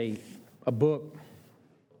I read a book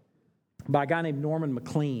by a guy named Norman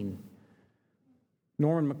Maclean.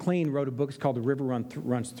 Norman Maclean wrote a book. It's called The River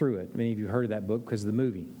Runs Through It. Many of you have heard of that book because of the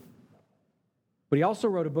movie. But he also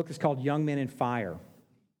wrote a book that's called Young Men in Fire.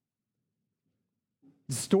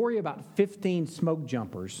 It's a story about 15 smoke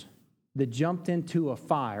jumpers that jumped into a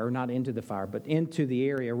fire, not into the fire, but into the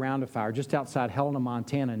area around a fire just outside Helena,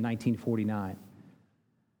 Montana in 1949.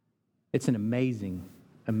 It's an amazing,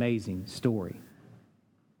 amazing story.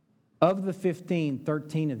 Of the 15,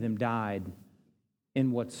 13 of them died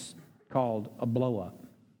in what's called a blow-up,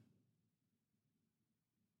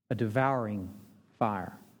 a devouring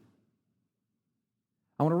fire.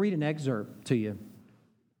 I want to read an excerpt to you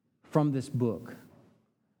from this book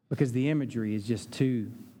because the imagery is just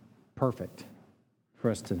too perfect for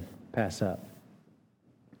us to pass up.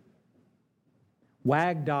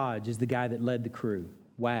 Wag Dodge is the guy that led the crew.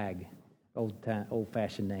 Wag,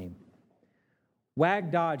 old-fashioned name.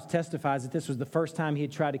 Wag Dodge testifies that this was the first time he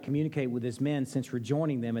had tried to communicate with his men since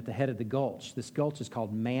rejoining them at the head of the gulch. This gulch is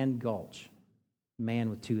called Man Gulch, man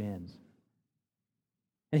with two N's.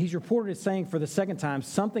 And he's reported as saying for the second time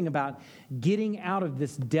something about getting out of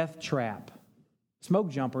this death trap. Smoke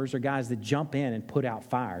jumpers are guys that jump in and put out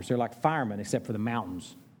fires. They're like firemen except for the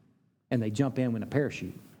mountains. And they jump in with a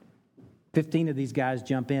parachute. 15 of these guys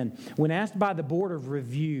jump in. When asked by the Board of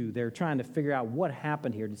Review, they're trying to figure out what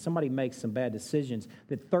happened here. Did somebody make some bad decisions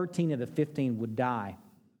that 13 of the 15 would die?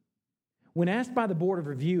 When asked by the Board of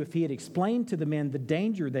Review if he had explained to the men the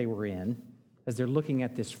danger they were in as they're looking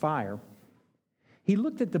at this fire, he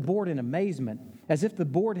looked at the board in amazement as if the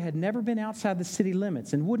board had never been outside the city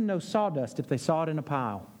limits and wouldn't know sawdust if they saw it in a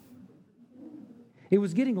pile. It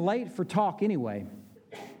was getting late for talk anyway.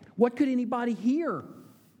 What could anybody hear?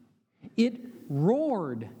 It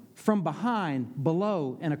roared from behind,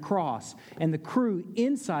 below, and across, and the crew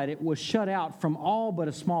inside it was shut out from all but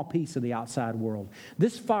a small piece of the outside world.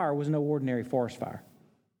 This fire was no ordinary forest fire.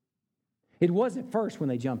 It was at first when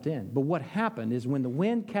they jumped in, but what happened is when the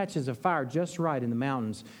wind catches a fire just right in the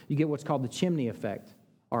mountains, you get what's called the chimney effect,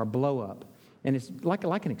 or a blow-up, and it's like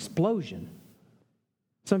an explosion.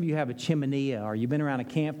 Some of you have a chimenea, or you've been around a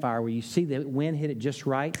campfire where you see the wind hit it just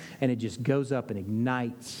right, and it just goes up and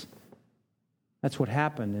ignites. That's what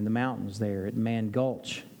happened in the mountains there at Man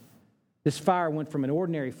Gulch. This fire went from an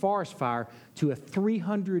ordinary forest fire to a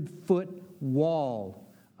 300-foot wall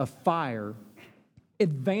of fire,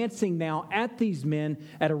 advancing now at these men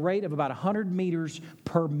at a rate of about 100 meters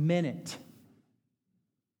per minute.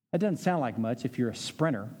 That doesn't sound like much if you're a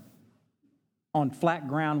sprinter on flat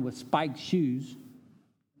ground with spiked shoes.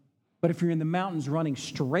 But if you're in the mountains running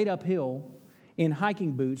straight uphill in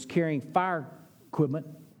hiking boots carrying fire equipment,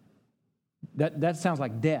 that sounds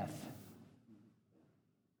like death.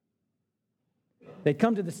 They'd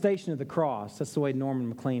come to the Station of the Cross. That's the way Norman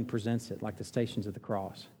Maclean presents it, like the Stations of the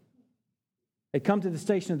Cross. They come to the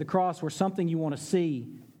station of the cross where something you want to see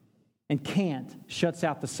and can't shuts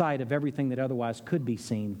out the sight of everything that otherwise could be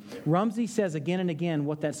seen. Rumsey says again and again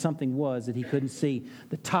what that something was that he couldn't see.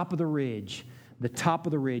 The top of the ridge. The top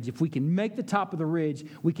of the ridge. If we can make the top of the ridge,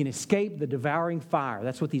 we can escape the devouring fire.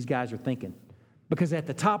 That's what these guys are thinking. Because at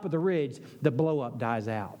the top of the ridge, the blow-up dies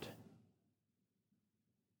out.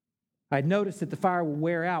 I'd noticed that the fire will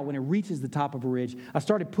wear out when it reaches the top of a ridge. I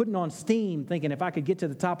started putting on steam, thinking if I could get to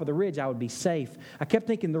the top of the ridge, I would be safe. I kept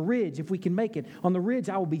thinking the ridge, if we can make it, on the ridge,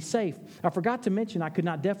 I will be safe. I forgot to mention I could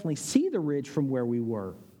not definitely see the ridge from where we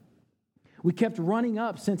were. We kept running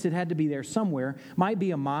up since it had to be there somewhere. Might be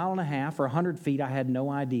 1.5 miles or 100 feet, I had no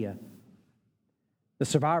idea. The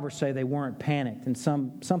survivors say they weren't panicked, and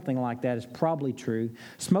something like that is probably true.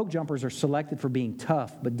 Smoke jumpers are selected for being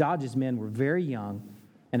tough, but Dodge's men were very young.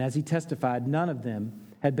 And as he testified, none of them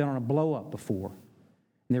had been on a blow-up before.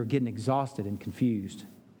 And they were getting exhausted and confused.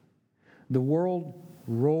 The world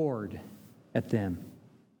roared at them.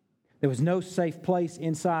 There was no safe place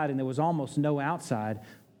inside, and there was almost no outside.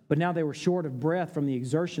 But now they were short of breath from the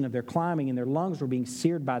exertion of their climbing, and their lungs were being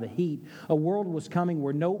seared by the heat. A world was coming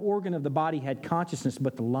where no organ of the body had consciousness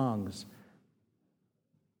but the lungs.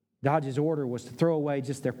 Dodge's order was to throw away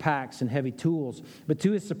just their packs and heavy tools. But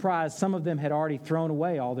to his surprise, some of them had already thrown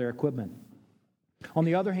away all their equipment. On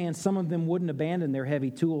the other hand, some of them wouldn't abandon their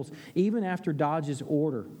heavy tools, even after Dodge's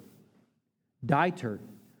order. Deitert,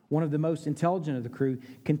 one of the most intelligent of the crew,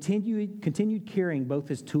 continued carrying both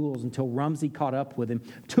his tools until Rumsey caught up with him,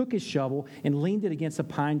 took his shovel, and leaned it against a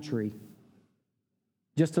pine tree.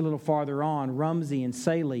 Just a little farther on, Rumsey and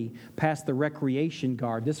Saley passed the recreation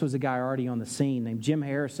guard. This was a guy already on the scene named Jim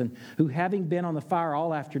Harrison, who, having been on the fire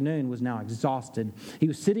all afternoon, was now exhausted. He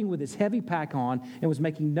was sitting with his heavy pack on and was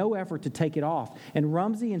making no effort to take it off. And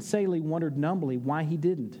Rumsey and Saley wondered numbly why he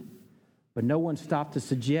didn't. But no one stopped to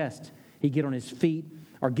suggest he get on his feet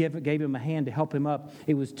or gave him a hand to help him up.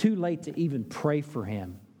 It was too late to even pray for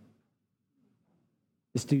him.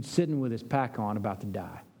 This dude's sitting with his pack on, about to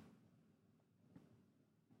die.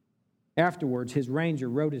 Afterwards, his ranger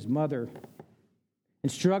wrote his mother,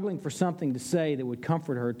 and struggling for something to say that would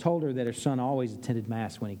comfort her, told her that her son always attended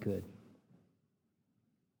Mass when he could.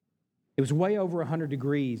 It was way over 100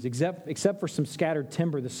 degrees. Except for some scattered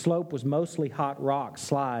timber, the slope was mostly hot rock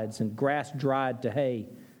slides and grass dried to hay.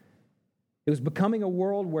 It was becoming a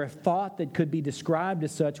world where thought that could be described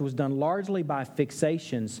as such was done largely by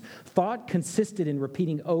fixations. Thought consisted in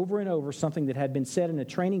repeating over and over something that had been said in a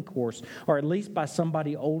training course, or at least by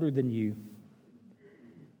somebody older than you.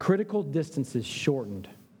 Critical distances shortened.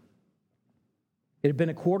 It had been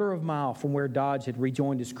 1/4 mile from where Dodge had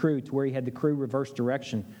rejoined his crew to where he had the crew reverse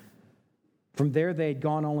direction. From there, they had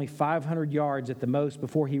gone only 500 yards at the most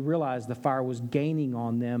before he realized the fire was gaining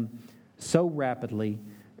on them so rapidly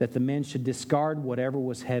that the men should discard whatever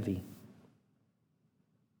was heavy.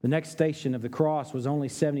 The next station of the cross was only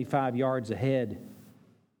 75 yards ahead.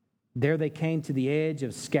 There they came to the edge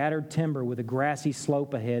of scattered timber with a grassy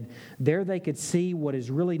slope ahead. There they could see what is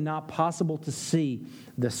really not possible to see,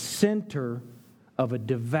 the center of a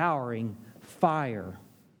devouring fire,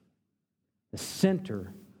 the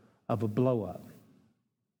center of a blow-up.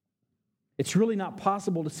 It's really not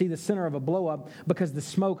possible to see the center of a blow-up because the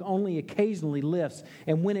smoke only occasionally lifts.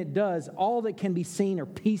 And when it does, all that can be seen are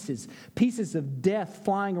pieces of death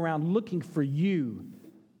flying around looking for you.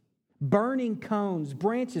 Burning cones,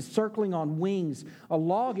 branches circling on wings, a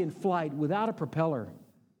log in flight without a propeller.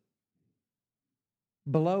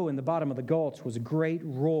 Below, in the bottom of the gulch, was a great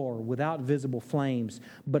roar without visible flames,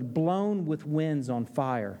 but blown with winds on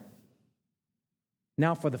fire.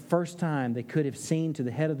 Now, for the first time, they could have seen to the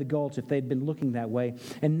head of the gulch if they'd been looking that way.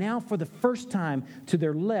 And now, for the first time, to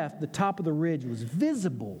their left, the top of the ridge was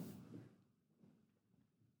visible.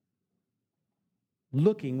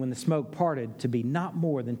 Looking, when the smoke parted, to be not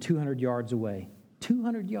more than 200 yards away.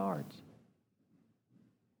 200 yards.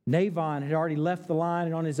 Navon had already left the line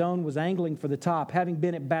and on his own was angling for the top. Having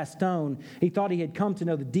been at Bastogne, he thought he had come to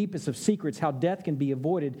know the deepest of secrets, how death can be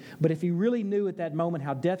avoided. But if he really knew at that moment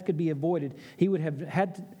how death could be avoided, he would have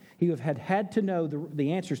had to know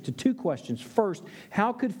the answers to 2 questions. First,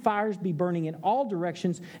 how could fires be burning in all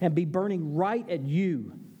directions and be burning right at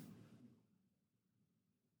you?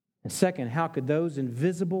 And second, how could those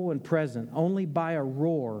invisible and present only by a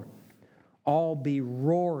roar all be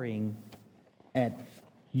roaring at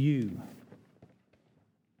you?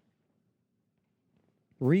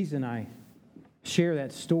 The reason I share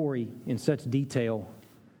that story in such detail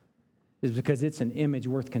is because it's an image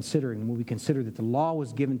worth considering when we consider that the law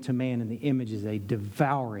was given to man and the image is a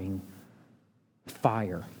devouring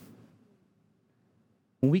fire.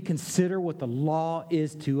 When we consider what the law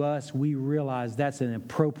is to us, we realize that's an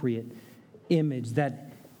appropriate image.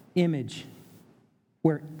 That image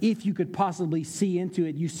where if you could possibly see into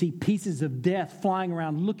it, you see pieces of death flying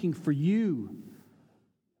around looking for you.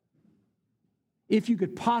 If you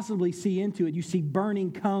could possibly see into it, you see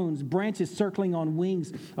burning cones, branches circling on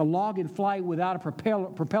wings, a log in flight without a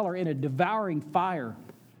propeller in a devouring fire.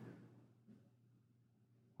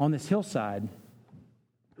 On this hillside,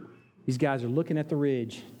 these guys are looking at the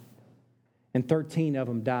ridge, and 13 of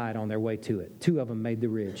them died on their way to it. 2 of them made the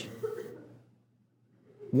ridge.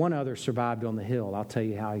 1 other survived on the hill. I'll tell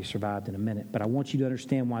you how he survived in a minute, but I want you to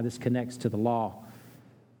understand why this connects to the law.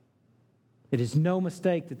 It is no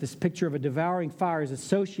mistake that this picture of a devouring fire is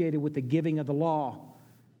associated with the giving of the law.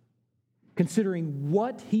 Considering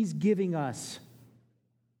what he's giving us,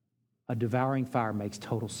 a devouring fire makes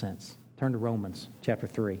total sense. Turn to Romans chapter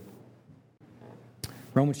 3.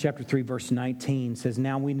 Romans chapter 3, verse 19 says,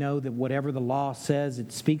 "Now we know that whatever the law says,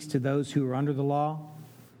 it speaks to those who are under the law,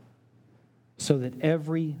 so that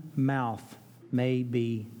every mouth may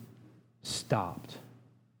be stopped."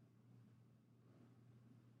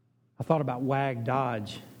 I thought about Wag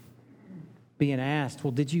Dodge being asked,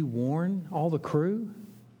 "Well, did you warn all the crew?"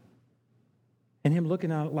 And him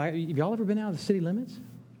looking out like, have y'all ever been out of the city limits?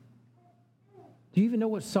 Do you even know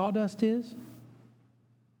what sawdust is?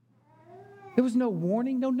 There was no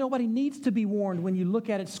warning. No, nobody needs to be warned when you look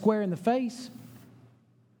at it square in the face.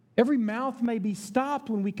 Every mouth may be stopped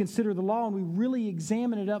when we consider the law and we really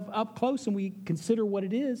examine it up close and we consider what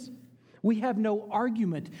it is. We have no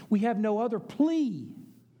argument. We have no other plea.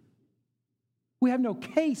 We have no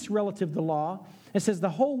case relative to the law. It says the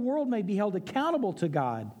whole world may be held accountable to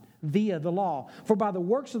God via the law. For by the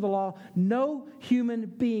works of the law, no human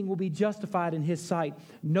being will be justified in his sight.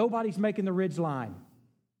 Nobody's making the ridge line.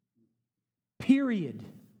 Period.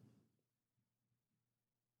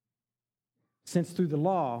 Since through the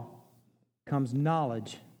law comes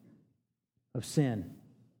knowledge of sin.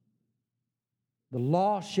 The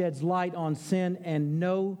law sheds light on sin, and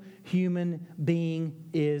no human being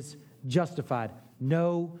is justified.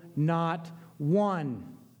 No, not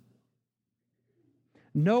one.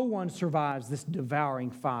 No one survives this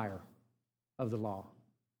devouring fire of the law.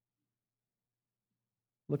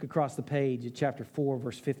 Look across the page at chapter 4,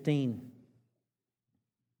 verse 15.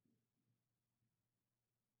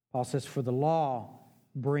 Paul says, "For the law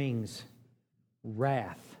brings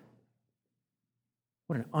wrath."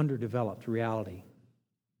 What an underdeveloped reality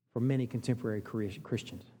for many contemporary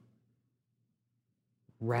Christians.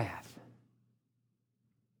 Wrath.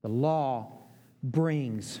 The law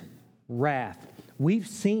brings wrath. We've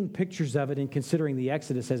seen pictures of it in considering the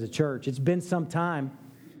Exodus as a church. It's been some time.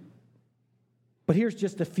 But here's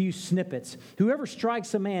just a few snippets. "Whoever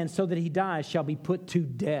strikes a man so that he dies shall be put to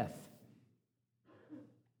death.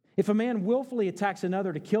 If a man willfully attacks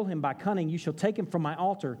another to kill him by cunning, you shall take him from my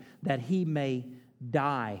altar that he may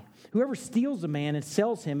die. Whoever steals a man and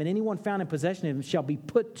sells him, and anyone found in possession of him, shall be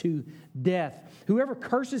put to death. Whoever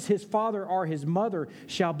curses his father or his mother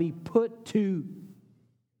shall be put to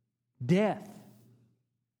death."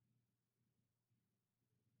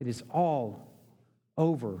 It is all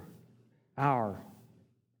over our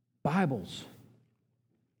Bibles.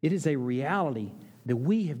 It is a reality that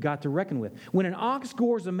we have got to reckon with. "When an ox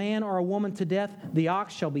gores a man or a woman to death, the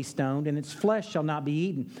ox shall be stoned, and its flesh shall not be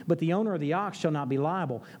eaten. But the owner of the ox shall not be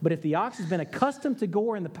liable. But if the ox has been accustomed to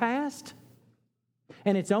gore in the past,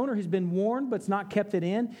 and its owner has been warned but's not kept it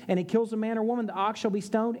in, and it kills a man or woman, the ox shall be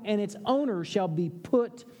stoned, and its owner shall be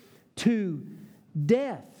put to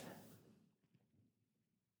death."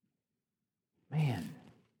 Man,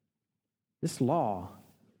 this law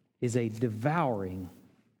is a devouring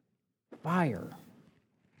fire.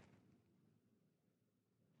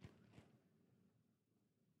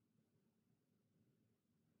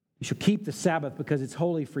 "You shall keep the Sabbath because it's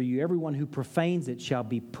holy for you. Everyone who profanes it shall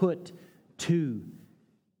be put to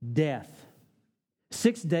death.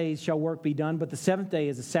 6 days shall work be done, but the 7th day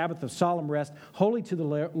is a Sabbath of solemn rest, holy to the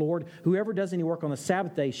Lord. Whoever does any work on the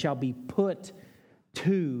Sabbath day shall be put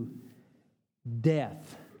to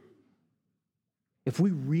death." If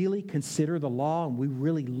we really consider the law and we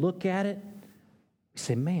really look at it, we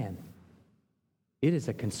say, man, it is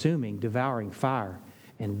a consuming, devouring fire,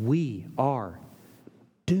 and we are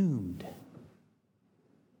doomed.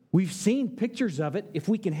 We've seen pictures of it. If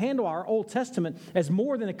we can handle our Old Testament as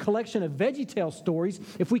more than a collection of VeggieTale stories,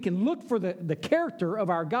 if we can look for the character of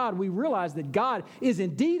our God, we realize that God is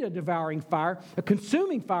indeed a devouring fire, a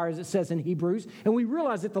consuming fire, as it says in Hebrews, and we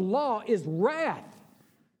realize that the law is wrath.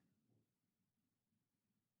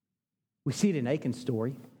 We see it in Achan's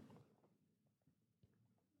story.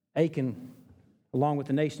 Achan along with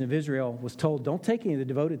the nation of Israel, was told, don't take any of the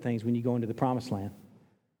devoted things when you go into the promised land.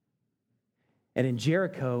 And in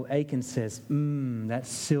Jericho, Achan says, that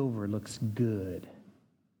silver looks good.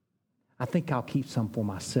 I think I'll keep some for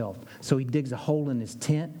myself. So he digs a hole in his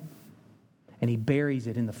tent, and he buries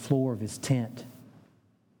it in the floor of his tent.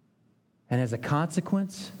 And as a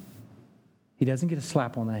consequence, he doesn't get a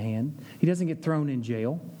slap on the hand. He doesn't get thrown in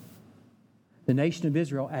jail. The nation of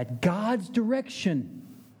Israel, at God's direction,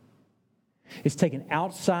 is taken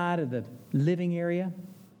outside of the living area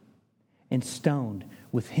and stoned,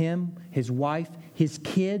 with him, his wife, his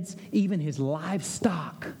kids, even his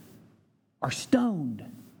livestock are stoned.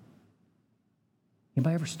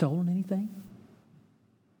 Anybody ever stolen anything?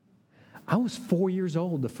 I was 4 years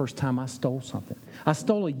old the first time I stole something. I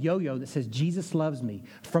stole a yo-yo that says, Jesus loves me,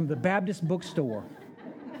 from the Baptist bookstore.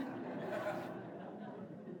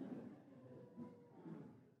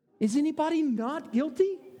 Is anybody not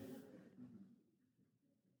guilty?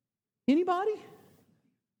 Anybody?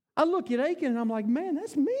 I look at Achan and I'm like, man,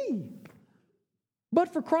 that's me.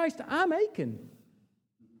 But for Christ, I'm Achan.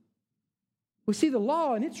 We see the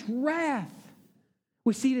law and its wrath.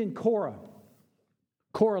 We see it in Korah.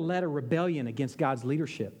 Korah led a rebellion against God's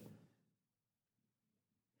leadership.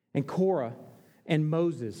 And Korah and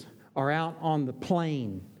Moses are out on the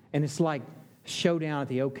plain, and it's like showdown at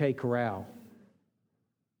the OK Corral.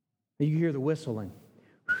 And you hear the whistling.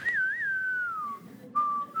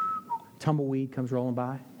 Tumbleweed comes rolling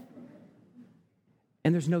by.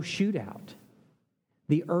 And there's no shootout.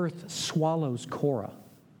 The earth swallows Korah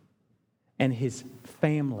and his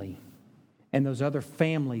family and those other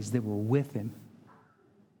families that were with him.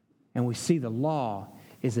 And we see the law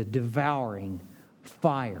is a devouring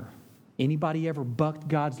fire. Anybody ever bucked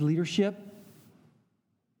God's leadership?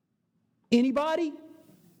 Anybody?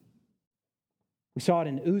 We saw it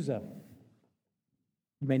in Uzzah.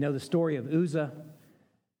 You may know the story of Uzzah.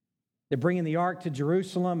 They're bringing the ark to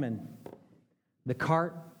Jerusalem, and the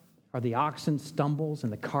cart or the oxen stumbles,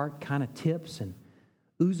 and the cart kind of tips, and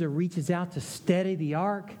Uzzah reaches out to steady the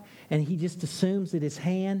ark, and he just assumes that his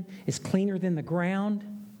hand is cleaner than the ground.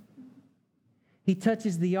 He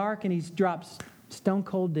touches the ark, and he drops stone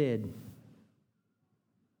cold dead.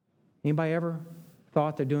 Anybody ever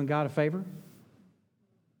thought they're doing God a favor?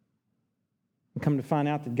 And come to find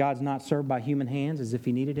out that God's not served by human hands as if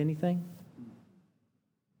he needed anything?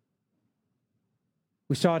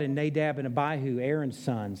 We saw it in Nadab and Abihu, Aaron's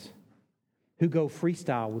sons, who go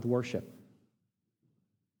freestyle with worship.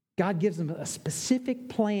 God gives them a specific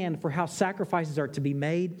plan for how sacrifices are to be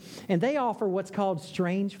made, and they offer what's called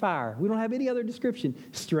strange fire. We don't have any other description.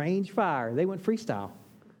 Strange fire. They went freestyle.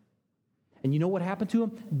 And you know what happened to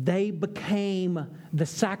them? They became the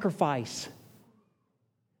sacrifice.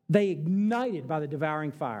 They ignited by the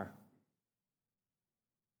devouring fire.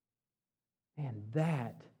 And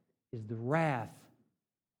that is the wrath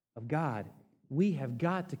of God. We have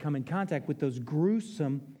got to come in contact with those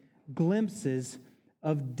gruesome glimpses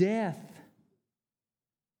of death,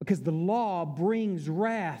 because the law brings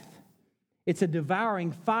wrath. It's a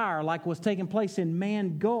devouring fire like what's taking place in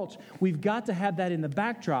Man Gulch. We've got to have that in the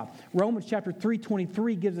backdrop. Romans chapter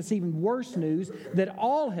 3:23 gives us even worse news, that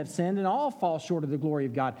all have sinned and all fall short of the glory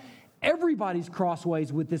of God. Everybody's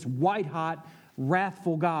crossways with this white-hot,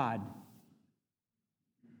 wrathful God.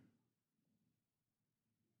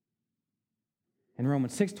 And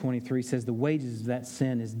Romans 6:23 says the wages of that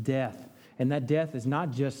sin is death. And that death is not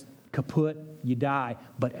just kaput, you die,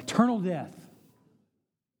 but eternal death.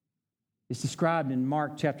 It's described in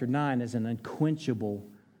Mark chapter 9 as an unquenchable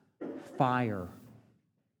fire.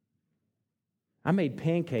 I made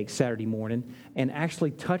pancakes Saturday morning and actually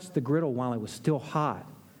touched the griddle while it was still hot.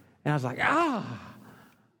 And I was like, ah!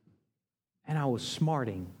 And I was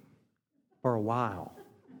smarting for a while.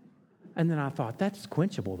 And then I thought, that's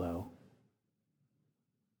quenchable though.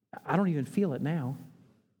 I don't even feel it now.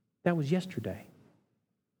 That was yesterday.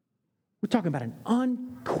 We're talking about an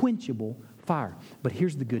unquenchable fire. But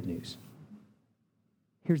here's the good news.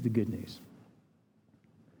 Here's the good news.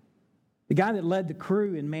 The guy that led the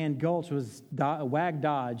crew in Man Gulch was Wag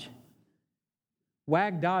Dodge.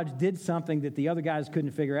 Wag Dodge did something that the other guys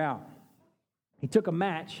couldn't figure out. He took a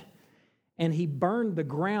match and he burned the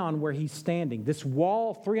ground where he's standing. This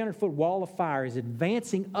wall, 300-foot wall of fire, is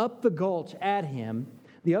advancing up the gulch at him.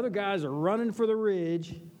 The other guys are running for the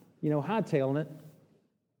ridge, hightailing it.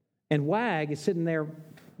 And Wag is sitting there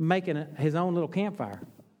making his own little campfire.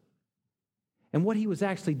 And what he was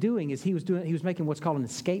actually doing is he was making what's called an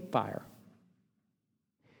escape fire.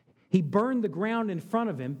 He burned the ground in front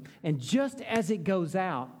of him, and just as it goes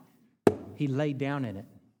out, he laid down in it.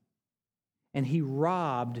 And he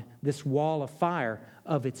robbed this wall of fire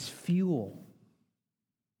of its fuel.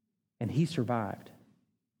 and he survived.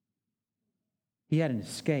 He had an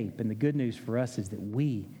escape, and the good news for us is that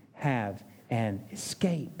we have an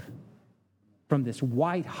escape from this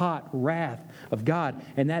white-hot wrath of God,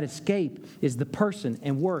 and that escape is the person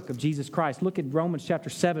and work of Jesus Christ. Look at Romans chapter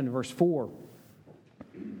 7, verse 4.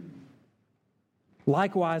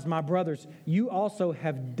 Likewise, my brothers, you also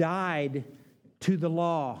have died to the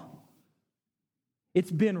law.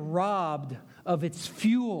 It's been robbed of its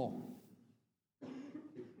fuel.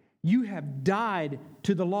 You have died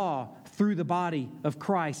to the law through the body of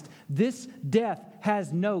Christ. This death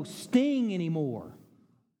has no sting anymore.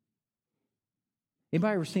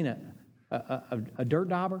 Anybody ever seen a dirt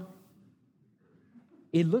dauber?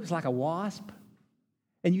 It looks like a wasp,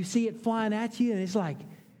 and you see it flying at you, and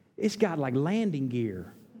it's got like landing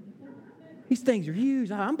gear. These things are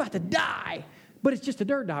huge. I'm about to die, but it's just a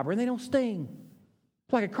dirt dauber, and they don't sting.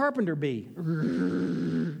 It's like a carpenter bee.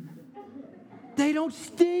 They don't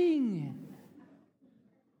sting.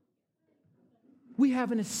 We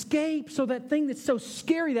have an escape, so that thing that's so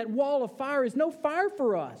scary, that wall of fire, is no fire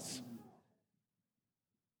for us.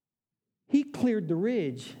 He cleared the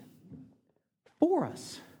ridge for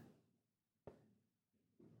us.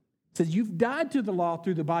 It says, you've died to the law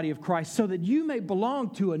through the body of Christ so that you may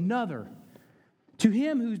belong to another, to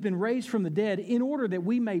him who's been raised from the dead, in order that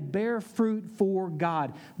we may bear fruit for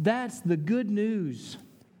God. That's the good news.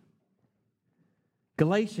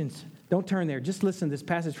 Galatians, don't turn there. Just listen to this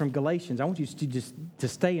passage from Galatians. I want you to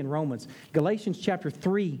stay in Romans. Galatians chapter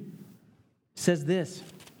 3 says this.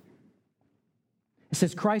 It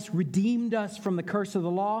says, Christ redeemed us from the curse of the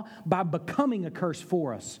law by becoming a curse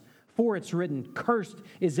for us. For it's written, cursed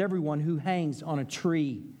is everyone who hangs on a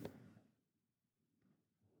tree.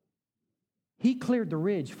 He cleared the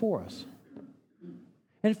ridge for us.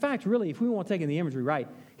 And in fact, really, if we want to take in the imagery right,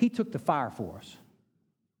 he took the fire for us.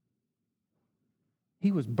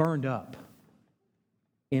 He was burned up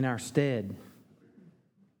in our stead.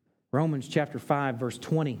 Romans chapter 5, verse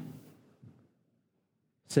 20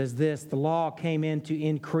 says this, the law came in to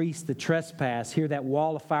increase the trespass. Hear that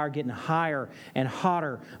wall of fire getting higher and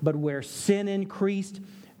hotter. But where sin increased,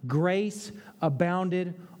 grace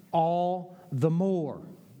abounded all the more.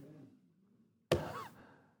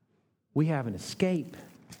 We have an escape.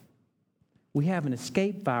 We have an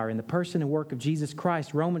escape fire in the person and work of Jesus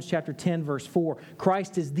Christ. Romans chapter 10, verse 4.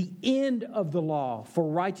 Christ is the end of the law for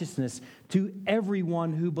righteousness to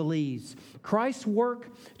everyone who believes. Christ's work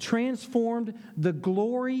transformed the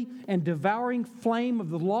glory and devouring flame of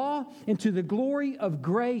the law into the glory of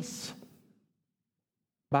grace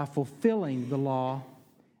by fulfilling the law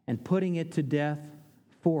and putting it to death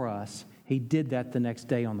for us. He did that the next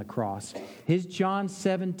day on the cross. His John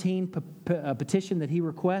 17 petition that he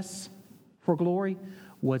requests for glory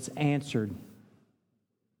was answered.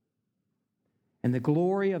 And the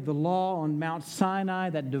glory of the law on Mount Sinai,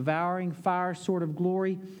 that devouring fire sort of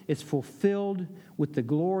glory, is fulfilled with the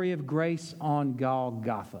glory of grace on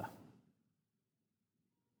Golgotha.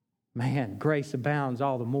 Man, grace abounds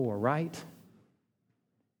all the more, right?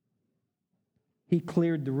 He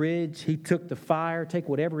cleared the ridge. He took the fire. Take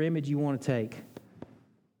whatever image you want to take.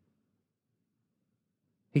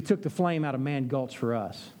 He took the flame out of Man Gulch for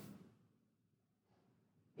us.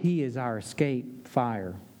 He is our escape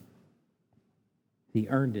fire. He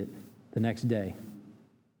earned it the next day.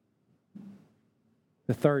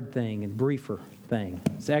 The third thing, and briefer thing,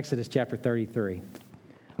 is Exodus chapter 33.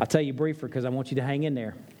 I'll tell you briefer because I want you to hang in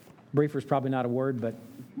there. Briefer is probably not a word, but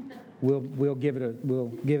we'll give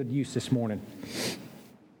it use this morning.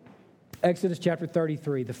 Exodus chapter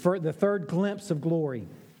 33, the third glimpse of glory.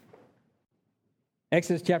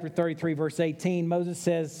 Exodus chapter 33, verse 18, Moses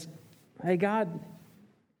says, hey, God,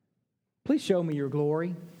 please show me your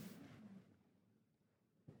glory.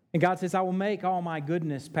 And God says, I will make all my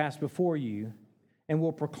goodness pass before you and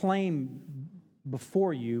will proclaim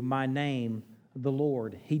before you my name, the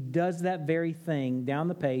Lord. He does that very thing down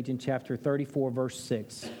the page in chapter 34, verse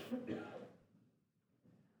 6.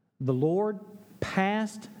 The Lord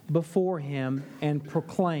passed before him and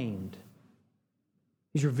proclaimed.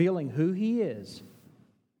 He's revealing who he is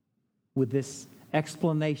with this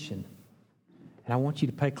explanation. And I want you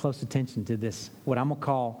to pay close attention to this, what I'm going to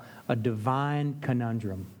call a divine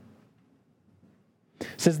conundrum. It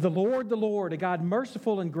says, the Lord, a God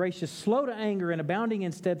merciful and gracious, slow to anger and abounding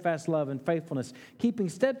in steadfast love and faithfulness, keeping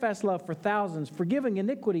steadfast love for thousands, forgiving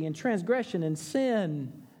iniquity and transgression and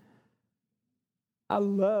sin. I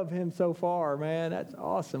love him so far, man. That's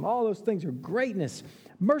awesome. All those things are greatness.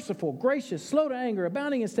 Merciful, gracious, slow to anger,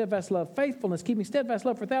 abounding in steadfast love, faithfulness, keeping steadfast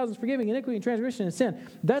love for thousands, forgiving iniquity and transgression and sin.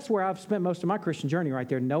 That's where I've spent most of my Christian journey right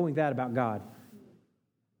there, knowing that about God.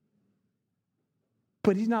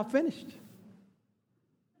 But he's not finished.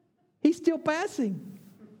 He's still passing.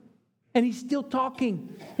 And he's still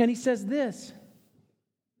talking. And he says this,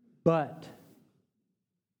 but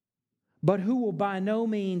who will by no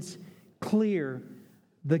means clear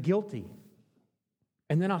the guilty.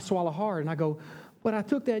 And then I swallow hard and I go, but I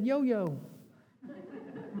took that yo-yo.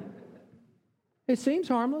 It seems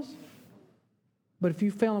harmless. But if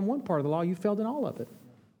you fail in one part of the law, you failed in all of it.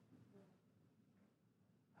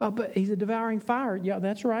 Oh, but he's a devouring fire. Yeah,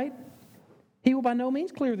 that's right. He will by no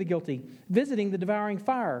means clear the guilty, visiting the devouring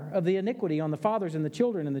fire of the iniquity on the fathers and the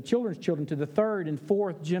children's children to the third and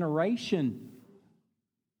fourth generation.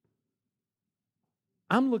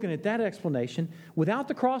 I'm looking at that explanation without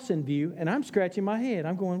the cross in view, and I'm scratching my head.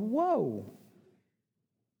 I'm going, whoa.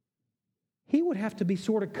 He would have to be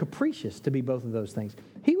sort of capricious to be both of those things.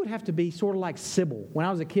 He would have to be sort of like Sybil. When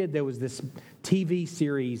I was a kid, there was this TV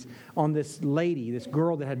series on this lady, this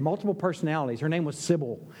girl that had multiple personalities. Her name was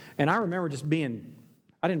Sybil. And I remember just being,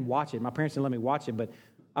 I didn't watch it. My parents didn't let me watch it, but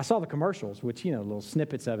I saw the commercials, which, little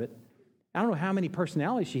snippets of it. I don't know how many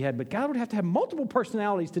personalities she had, but God would have to have multiple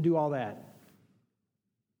personalities to do all that.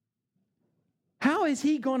 How is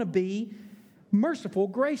he going to be merciful,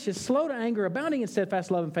 gracious, slow to anger, abounding in steadfast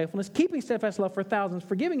love and faithfulness, keeping steadfast love for thousands,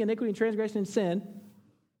 forgiving iniquity and transgression and sin,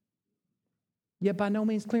 yet by no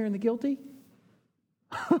means clearing the guilty?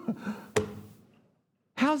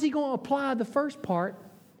 How's he going to apply the first part,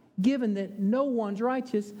 given that no one's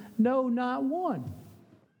righteous, no, not one?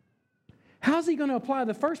 How's he going to apply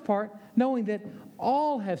the first part, knowing that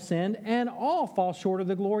all have sinned and all fall short of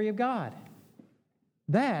the glory of God?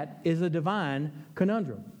 That is a divine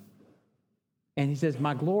conundrum. And he says,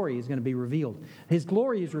 my glory is going to be revealed. His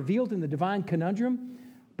glory is revealed in the divine conundrum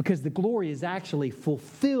because the glory is actually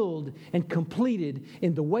fulfilled and completed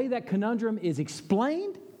in the way that conundrum is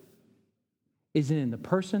explained is in the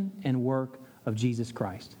person and work of Jesus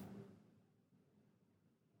Christ.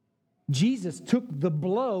 Jesus took the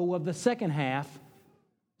blow of the second half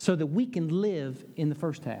so that we can live in the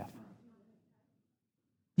first half.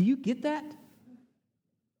 Do you get that?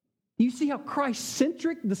 Do you see how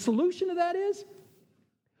Christ-centric the solution to that is?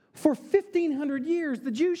 For 1,500 years, the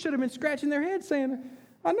Jews should have been scratching their heads saying,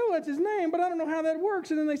 I know that's his name, but I don't know how that works.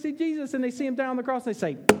 And then they see Jesus and they see him down on the cross and they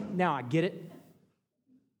say, now I get it.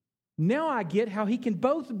 Now I get how he can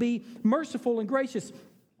both be merciful and gracious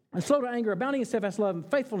and slow to anger, abounding in steadfast love and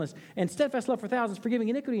faithfulness, and steadfast love for thousands, forgiving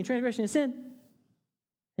iniquity and transgression and sin,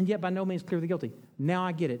 and yet by no means clear the guilty. Now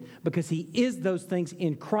I get it, because he is those things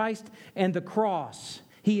in Christ and the cross.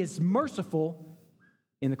 He is merciful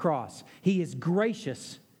in the cross. He is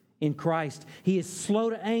gracious in Christ. He is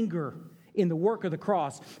slow to anger in the work of the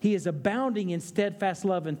cross. He is abounding in steadfast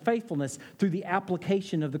love and faithfulness through the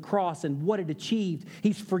application of the cross and what it achieved.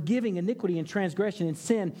 He's forgiving iniquity and transgression and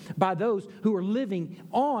sin by those who are living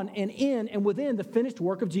on and in and within the finished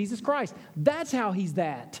work of Jesus Christ. That's how he's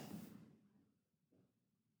that.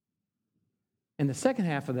 And the second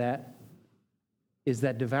half of that is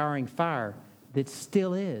that devouring fire that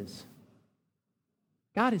still is.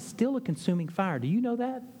 God is still a consuming fire. Do you know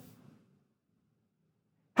that?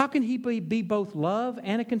 How can he be both love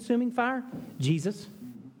and a consuming fire? Jesus.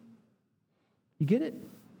 You get it?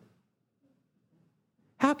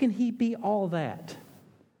 How can he be all that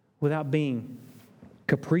without being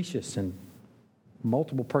capricious and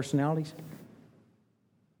multiple personalities?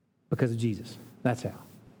 Because of Jesus. That's how.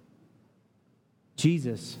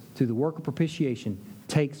 Jesus, through the work of propitiation,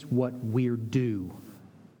 takes what we're due.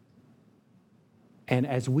 And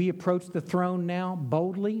as we approach the throne now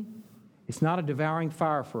boldly, it's not a devouring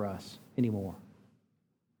fire for us anymore.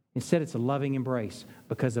 Instead, it's a loving embrace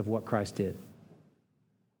because of what Christ did.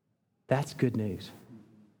 That's good news.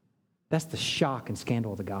 That's the shock and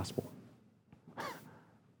scandal of the gospel.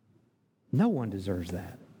 No one deserves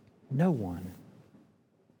that. No one.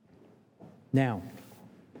 Now,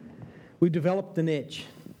 we've developed the niche,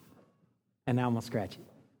 and now I'm going to scratch it.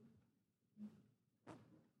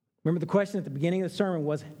 Remember the question at the beginning of the sermon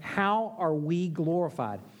was, how are we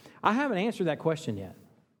glorified? I haven't answered that question yet,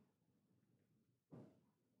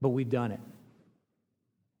 but we've done it.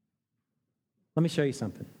 Let me show you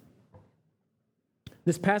something.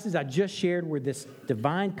 This passage I just shared where this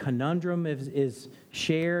divine conundrum is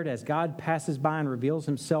shared as God passes by and reveals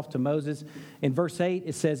himself to Moses. In verse 8,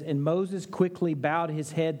 it says, and Moses quickly bowed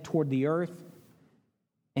his head toward the earth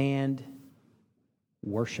and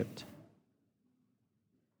worshiped.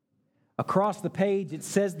 Across the page, it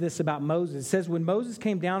says this about Moses. It says, when Moses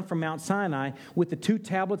came down from Mount Sinai with the 2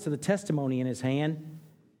 tablets of the testimony in his hand,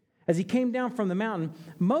 as he came down from the mountain,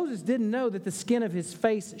 Moses didn't know that the skin of his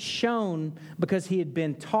face shone because he had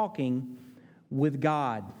been talking with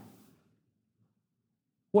God.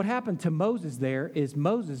 What happened to Moses there is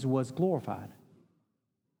Moses was glorified.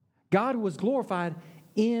 God was glorified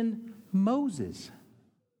in Moses.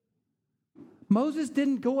 Moses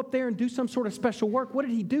didn't go up there and do some sort of special work. What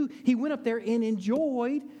did he do? He went up there and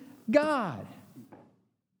enjoyed God.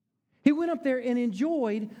 He went up there and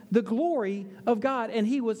enjoyed the glory of God, and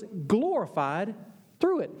he was glorified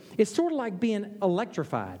through it. It's sort of like being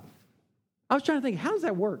electrified. I was trying to think, how does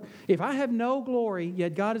that work? If I have no glory,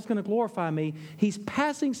 yet God is going to glorify me, he's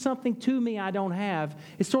passing something to me I don't have.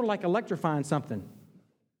 It's sort of like electrifying something.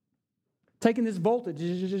 Taking this voltage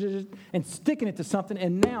and sticking it to something,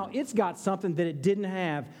 and now it's got something that it didn't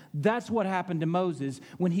have. That's what happened to Moses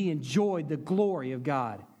when he enjoyed the glory of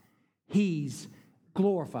God. He's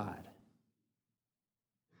glorified.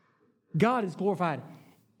 God is glorified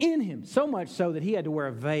in him, so much so that he had to wear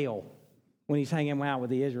a veil when he's hanging out with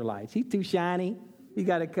the Israelites. He's too shiny. You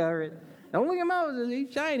got to cover it. Don't look at Moses.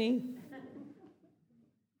 He's shiny.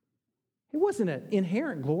 It wasn't an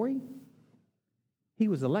inherent glory. He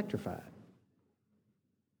was electrified.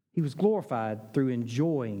 He was glorified through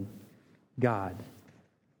enjoying God.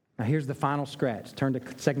 Now here's the final scratch. Turn to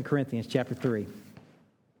 2 Corinthians chapter 3.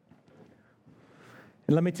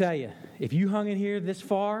 And let me tell you, if you hung in here this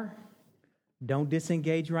far, don't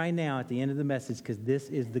disengage right now at the end of the message, because this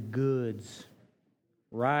is the goods.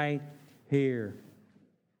 Right here.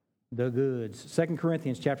 The goods. 2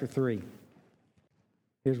 Corinthians chapter 3.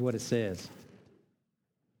 Here's what it says.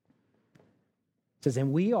 It says,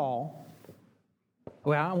 and we all...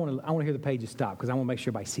 Well, I want to hear the pages stop because I want to make sure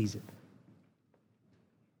everybody sees it.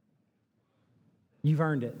 You've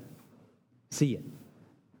earned it. See it.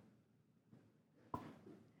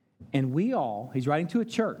 And we all, he's writing to a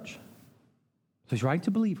church. So he's writing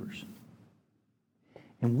to believers.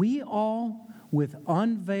 And we all, with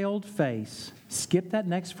unveiled face, skip that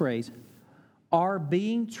next phrase, are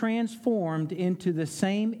being transformed into the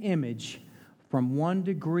same image from one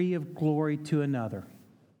degree of glory to another.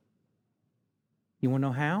 You want to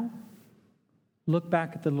know how? Look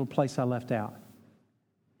back at the little place I left out.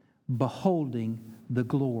 Beholding the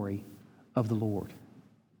glory of the Lord.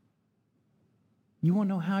 You want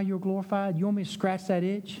to know how you're glorified? You want me to scratch that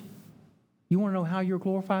itch? You want to know how you're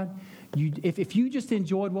glorified? If you just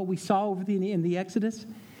enjoyed what we saw over in the Exodus,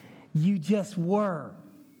 you just were.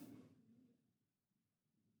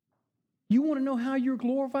 You want to know how you're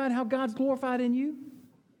glorified, how God's glorified in you?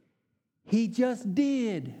 He just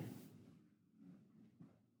did.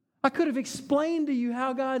 I could have explained to you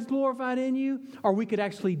how God's glorified in you, or we could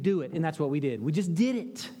actually do it, and that's what we did. We just did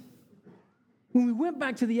it. When we went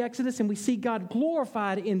back to the Exodus and we see God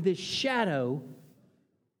glorified in this shadow,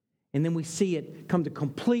 and then we see it come to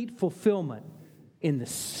complete fulfillment in the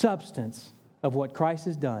substance of what Christ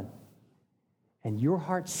has done, and your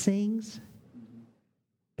heart sings,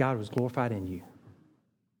 God was glorified in you.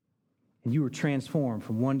 And you were transformed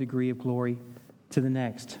from one degree of glory to the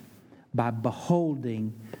next by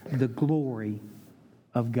beholding the glory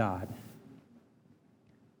of God.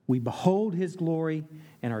 We behold his glory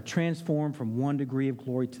and are transformed from one degree of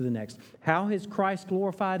glory to the next. How is Christ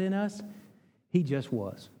glorified in us? He just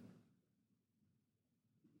was.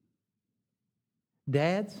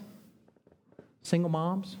 Dads, single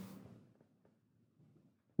moms,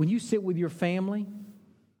 when you sit with your family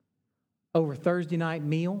over Thursday night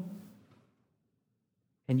meal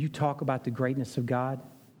and you talk about the greatness of God,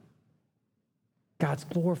 God's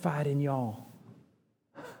glorified in y'all.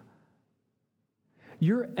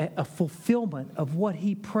 You're a fulfillment of what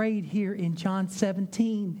he prayed here in John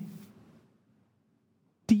 17.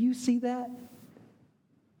 Do you see that?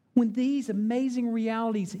 When these amazing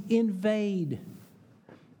realities invade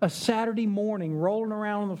a Saturday morning, rolling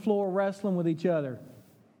around on the floor, wrestling with each other,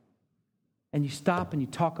 and you stop and you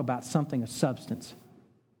talk about something of substance,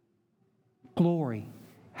 glory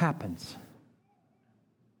happens.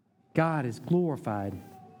 God is glorified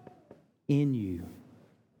in you.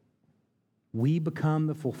 We become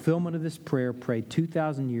the fulfillment of this prayer prayed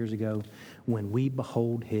 2,000 years ago when we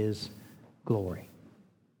behold his glory.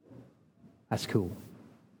 That's cool.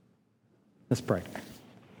 Let's pray.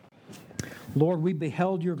 Lord, we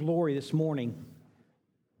beheld your glory this morning.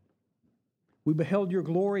 We beheld your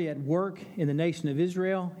glory at work in the nation of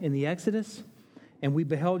Israel in the Exodus, and we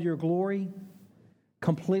beheld your glory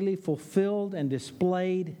completely fulfilled and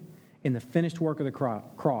displayed in the finished work of the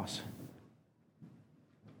cross.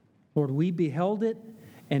 Lord, we beheld it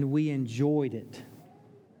and we enjoyed it.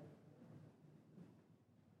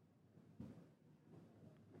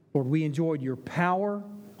 Lord, we enjoyed your power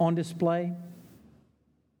on display.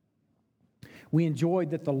 We enjoyed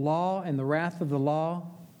that the law and the wrath of the law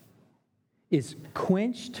is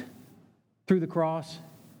quenched through the cross.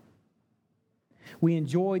 We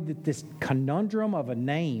enjoyed this conundrum of a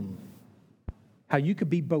name. How you could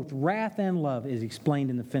be both wrath and love is explained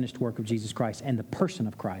in the finished work of Jesus Christ and the person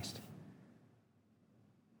of Christ.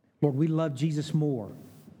 Lord, we love Jesus more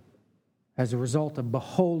as a result of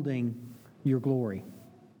beholding your glory.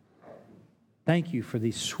 Thank you for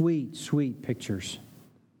these sweet, sweet pictures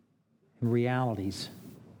and realities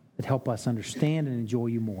that help us understand and enjoy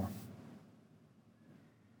you more. In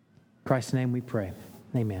Christ's name we pray.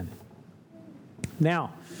 Amen.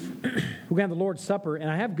 Now, we're going to have the Lord's Supper, and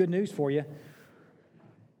I have good news for you.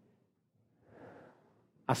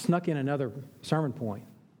 I snuck in another sermon point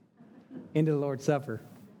into the Lord's Supper.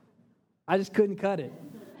 I just couldn't cut it.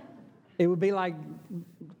 It would be like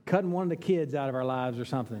cutting one of the kids out of our lives or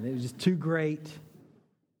something. It was just too great.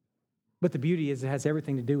 But the beauty is it has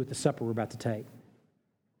everything to do with the supper we're about to take.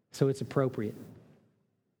 So it's appropriate.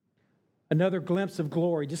 Another glimpse of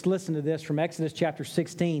glory. Just listen to this from Exodus chapter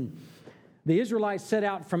 16. The Israelites set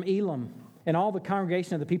out from Elim, and all the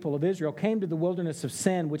congregation of the people of Israel came to the wilderness of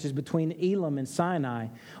Sin, which is between Elim and Sinai,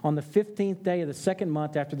 on the 15th day of the second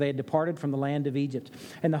month after they had departed from the land of Egypt.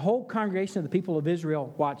 And the whole congregation of the people of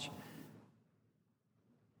Israel, watch,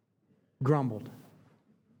 grumbled.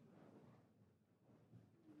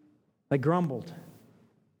 They grumbled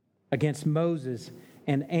against Moses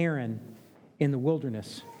and Aaron in the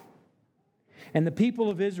wilderness. And the people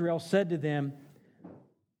of Israel said to them,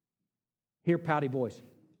 hear pouty voice,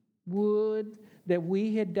 would that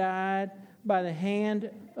we had died by the hand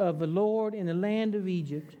of the Lord in the land of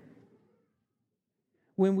Egypt,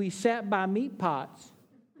 when we sat by meat pots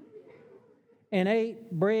and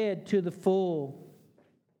ate bread to the full.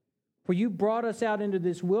 For you brought us out into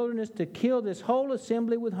this wilderness to kill this whole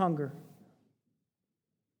assembly with hunger.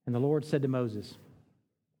 And the Lord said to Moses,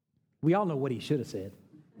 we all know what he should have said.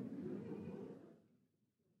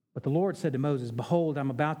 But the Lord said to Moses, behold, I'm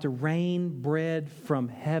about to rain bread from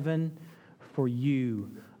heaven for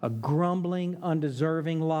you, a grumbling,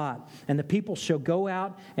 undeserving lot. And the people shall go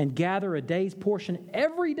out and gather a day's portion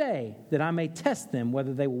every day, that I may test them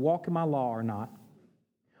whether they will walk in my law or not.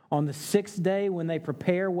 On the sixth day, when they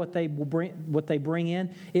prepare what they bring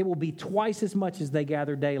in, it will be twice as much as they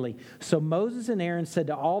gather daily. So Moses and Aaron said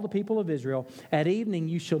to all the people of Israel, at evening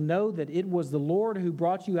you shall know that it was the Lord who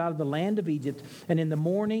brought you out of the land of Egypt, and in the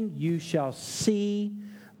morning you shall see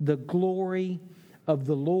the glory of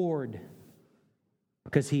the Lord,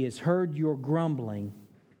 because he has heard your grumbling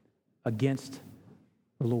against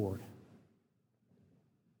the Lord.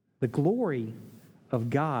 The glory of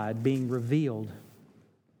God being revealed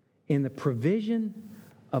in the provision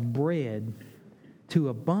of bread to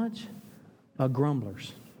a bunch of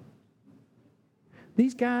grumblers.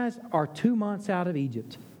 These guys are 2 months out of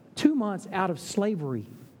Egypt, 2 months out of slavery.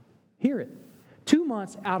 Hear it. 2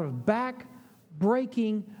 months out of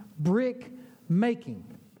back-breaking, brick-making.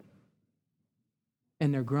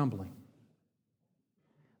 And they're grumbling.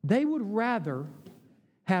 They would rather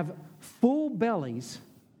have full bellies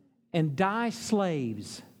and die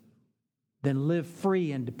slaves than live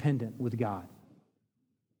free and dependent with God.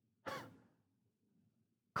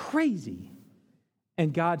 Crazy.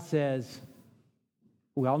 And God says,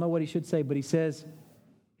 we all know what he should say, but he says,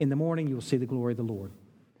 in the morning you will see the glory of the Lord,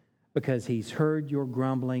 because he's heard your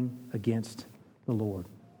grumbling against the Lord.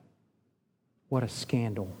 What a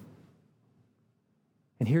scandal.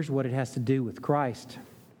 And here's what it has to do with Christ.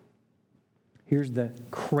 Here's the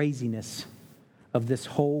craziness of this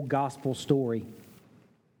whole gospel story.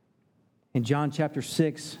 In John chapter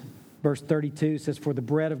 6, verse 32 says, for the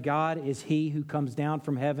bread of God is he who comes down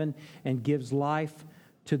from heaven and gives life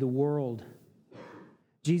to the world.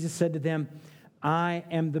 Jesus said to them, I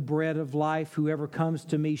am the bread of life. Whoever comes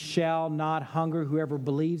to me shall not hunger. Whoever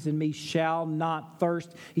believes in me shall not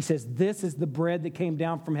thirst. He says, this is the bread that came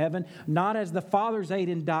down from heaven, not as the fathers ate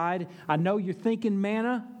and died. I know you're thinking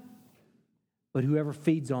manna, but whoever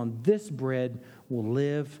feeds on this bread will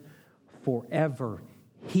live forever.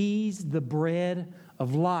 He's the bread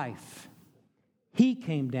of life. He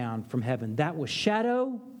came down from heaven. That was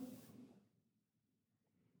shadow.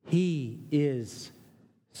 He is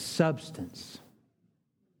substance.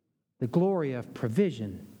 The glory of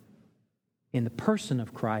provision in the person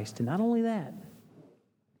of Christ. And not only that,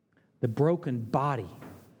 the broken body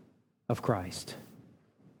of Christ.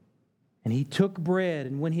 And he took bread,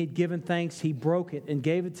 and when he had given thanks, he broke it and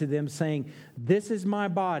gave it to them, saying, this is my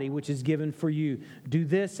body, which is given for you. Do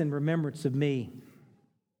this in remembrance of me.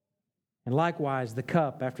 And likewise, the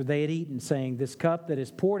cup, after they had eaten, saying, this cup that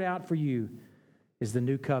is poured out for you is the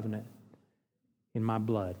new covenant in my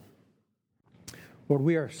blood. Lord,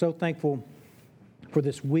 we are so thankful for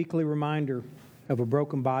this weekly reminder of a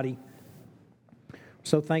broken body.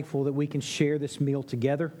 So thankful that we can share this meal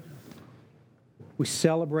together. We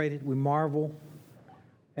celebrate it. We marvel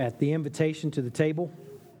at the invitation to the table.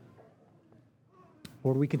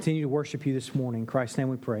 Lord, we continue to worship you this morning. In Christ's name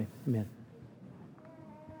we pray. Amen.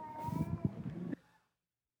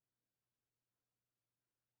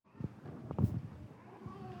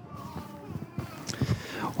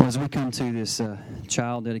 Well, as we come to this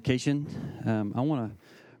child dedication, I want to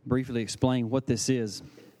briefly explain what this is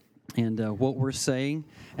and what we're saying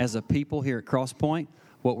as a people here at Crosspoint,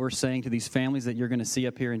 what we're saying to these families that you're going to see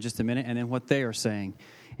up here in just a minute, and then what they are saying.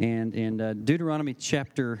 And in Deuteronomy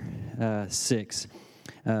chapter 6,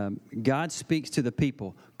 God speaks to the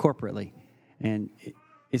people corporately. And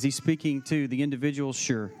is he speaking to the individuals?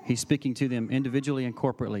 Sure. He's speaking to them individually and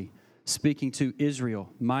corporately. Speaking to Israel,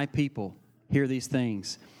 my people, hear these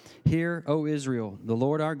things. Hear, O Israel, the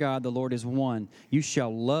Lord our God, the Lord is one. You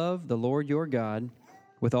shall love the Lord your God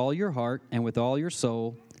with all your heart and with all your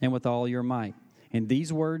soul and with all your might. And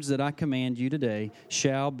these words that I command you today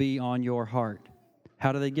shall be on your heart.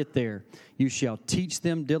 How do they get there? You shall teach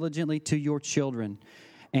them diligently to your children,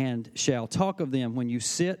 and shall talk of them when you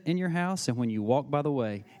sit in your house and when you walk by the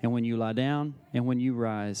way, and when you lie down and when you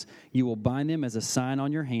rise. You will bind them as a sign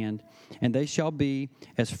on your hand, and they shall be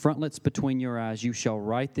as frontlets between your eyes. You shall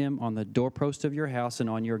write them on the doorpost of your house and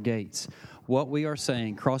on your gates. What we are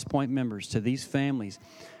saying, Crosspoint members, to these families,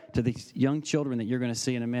 to these young children that you're going to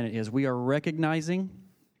see in a minute, is we are recognizing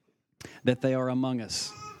that they are among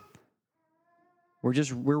us.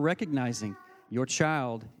 We're recognizing your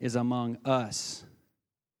child is among us.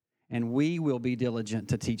 And we will be diligent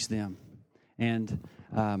to teach them. And,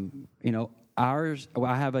 I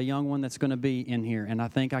have a young one that's going to be in here. And I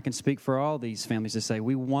think I can speak for all these families to say,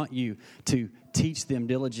 we want you to teach them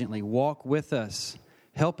diligently. Walk with us.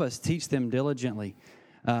 Help us teach them diligently.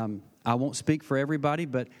 I won't speak for everybody,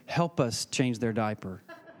 but help us change their diaper.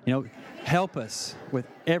 Help us with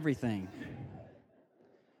everything.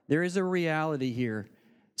 There is a reality here.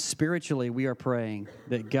 Spiritually, we are praying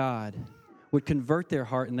that God would convert their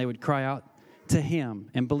heart and they would cry out to Him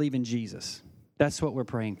and believe in Jesus. That's what we're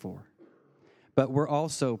praying for. But we're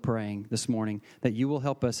also praying this morning that you will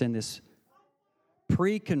help us in this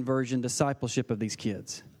pre-conversion discipleship of these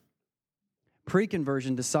kids.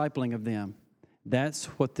 Pre-conversion discipling of them. That's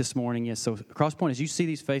what this morning is. So, Crosspoint, as you see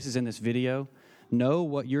these faces in this video, know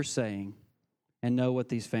what you're saying and know what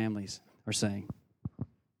these families are saying.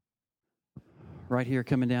 Right here,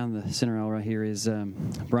 coming down the center aisle right here is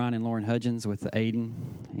Brian and Lauren Hudgens with Aiden.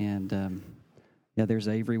 And, there's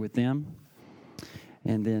Avery with them.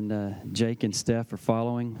 And then Jake and Steph are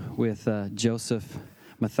following with Joseph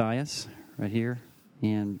Matthias right here.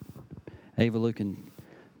 And Ava, Luke, and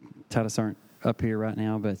Titus aren't up here right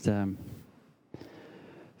now, but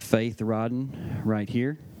Faith Rodden right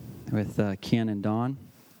here with Ken and Dawn.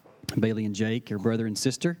 Bailey and Jake are brother and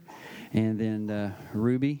sister. And then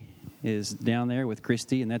Ruby is down there with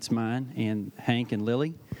Christy, and that's mine, and Hank and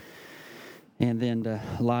Lily. And then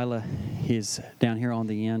Lila is down here on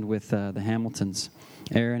the end with the Hamiltons,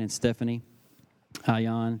 Aaron and Stephanie,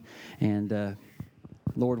 Ayan, and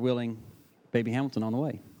Lord willing, baby Hamilton on the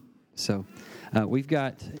way. So we've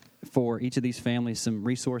got for each of these families some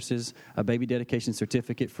resources, a baby dedication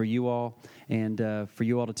certificate for you all, and for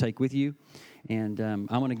you all to take with you. And I'm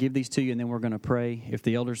going to give these to you, and then we're going to pray. If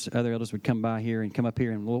the other elders would come by here and come up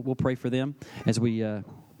here, and we'll pray for them as we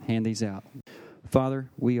hand these out. Father,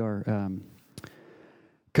 we are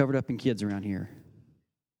covered up in kids around here.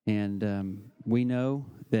 And we know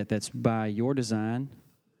that that's by your design,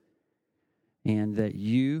 and that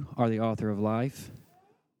you are the author of life,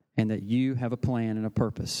 and that you have a plan and a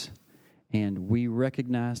purpose. And we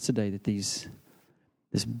recognize today that this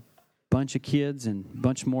bunch of kids and a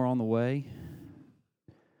bunch more on the way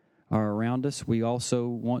are around us. We also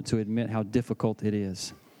want to admit how difficult it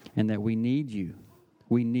is, and that we need you.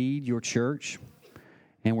 We need your church,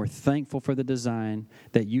 and we're thankful for the design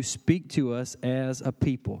that you speak to us as a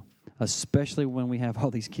people, especially when we have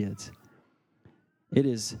all these kids. It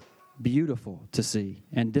is beautiful to see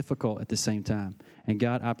and difficult at the same time. And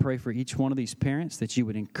God, I pray for each one of these parents that you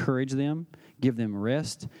would encourage them, give them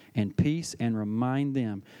rest and peace, and remind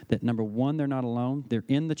them that, number one, they're not alone. They're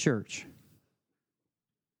in the church.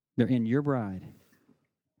 They're in your bride.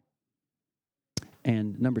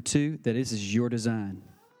 And number two, that this is your design.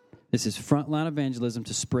 This is frontline evangelism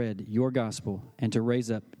to spread your gospel and to raise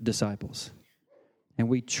up disciples. And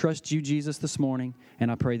we trust you, Jesus, this morning,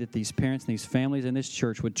 and I pray that these parents and these families in this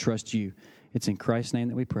church would trust you. It's in Christ's name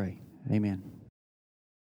that we pray. Amen.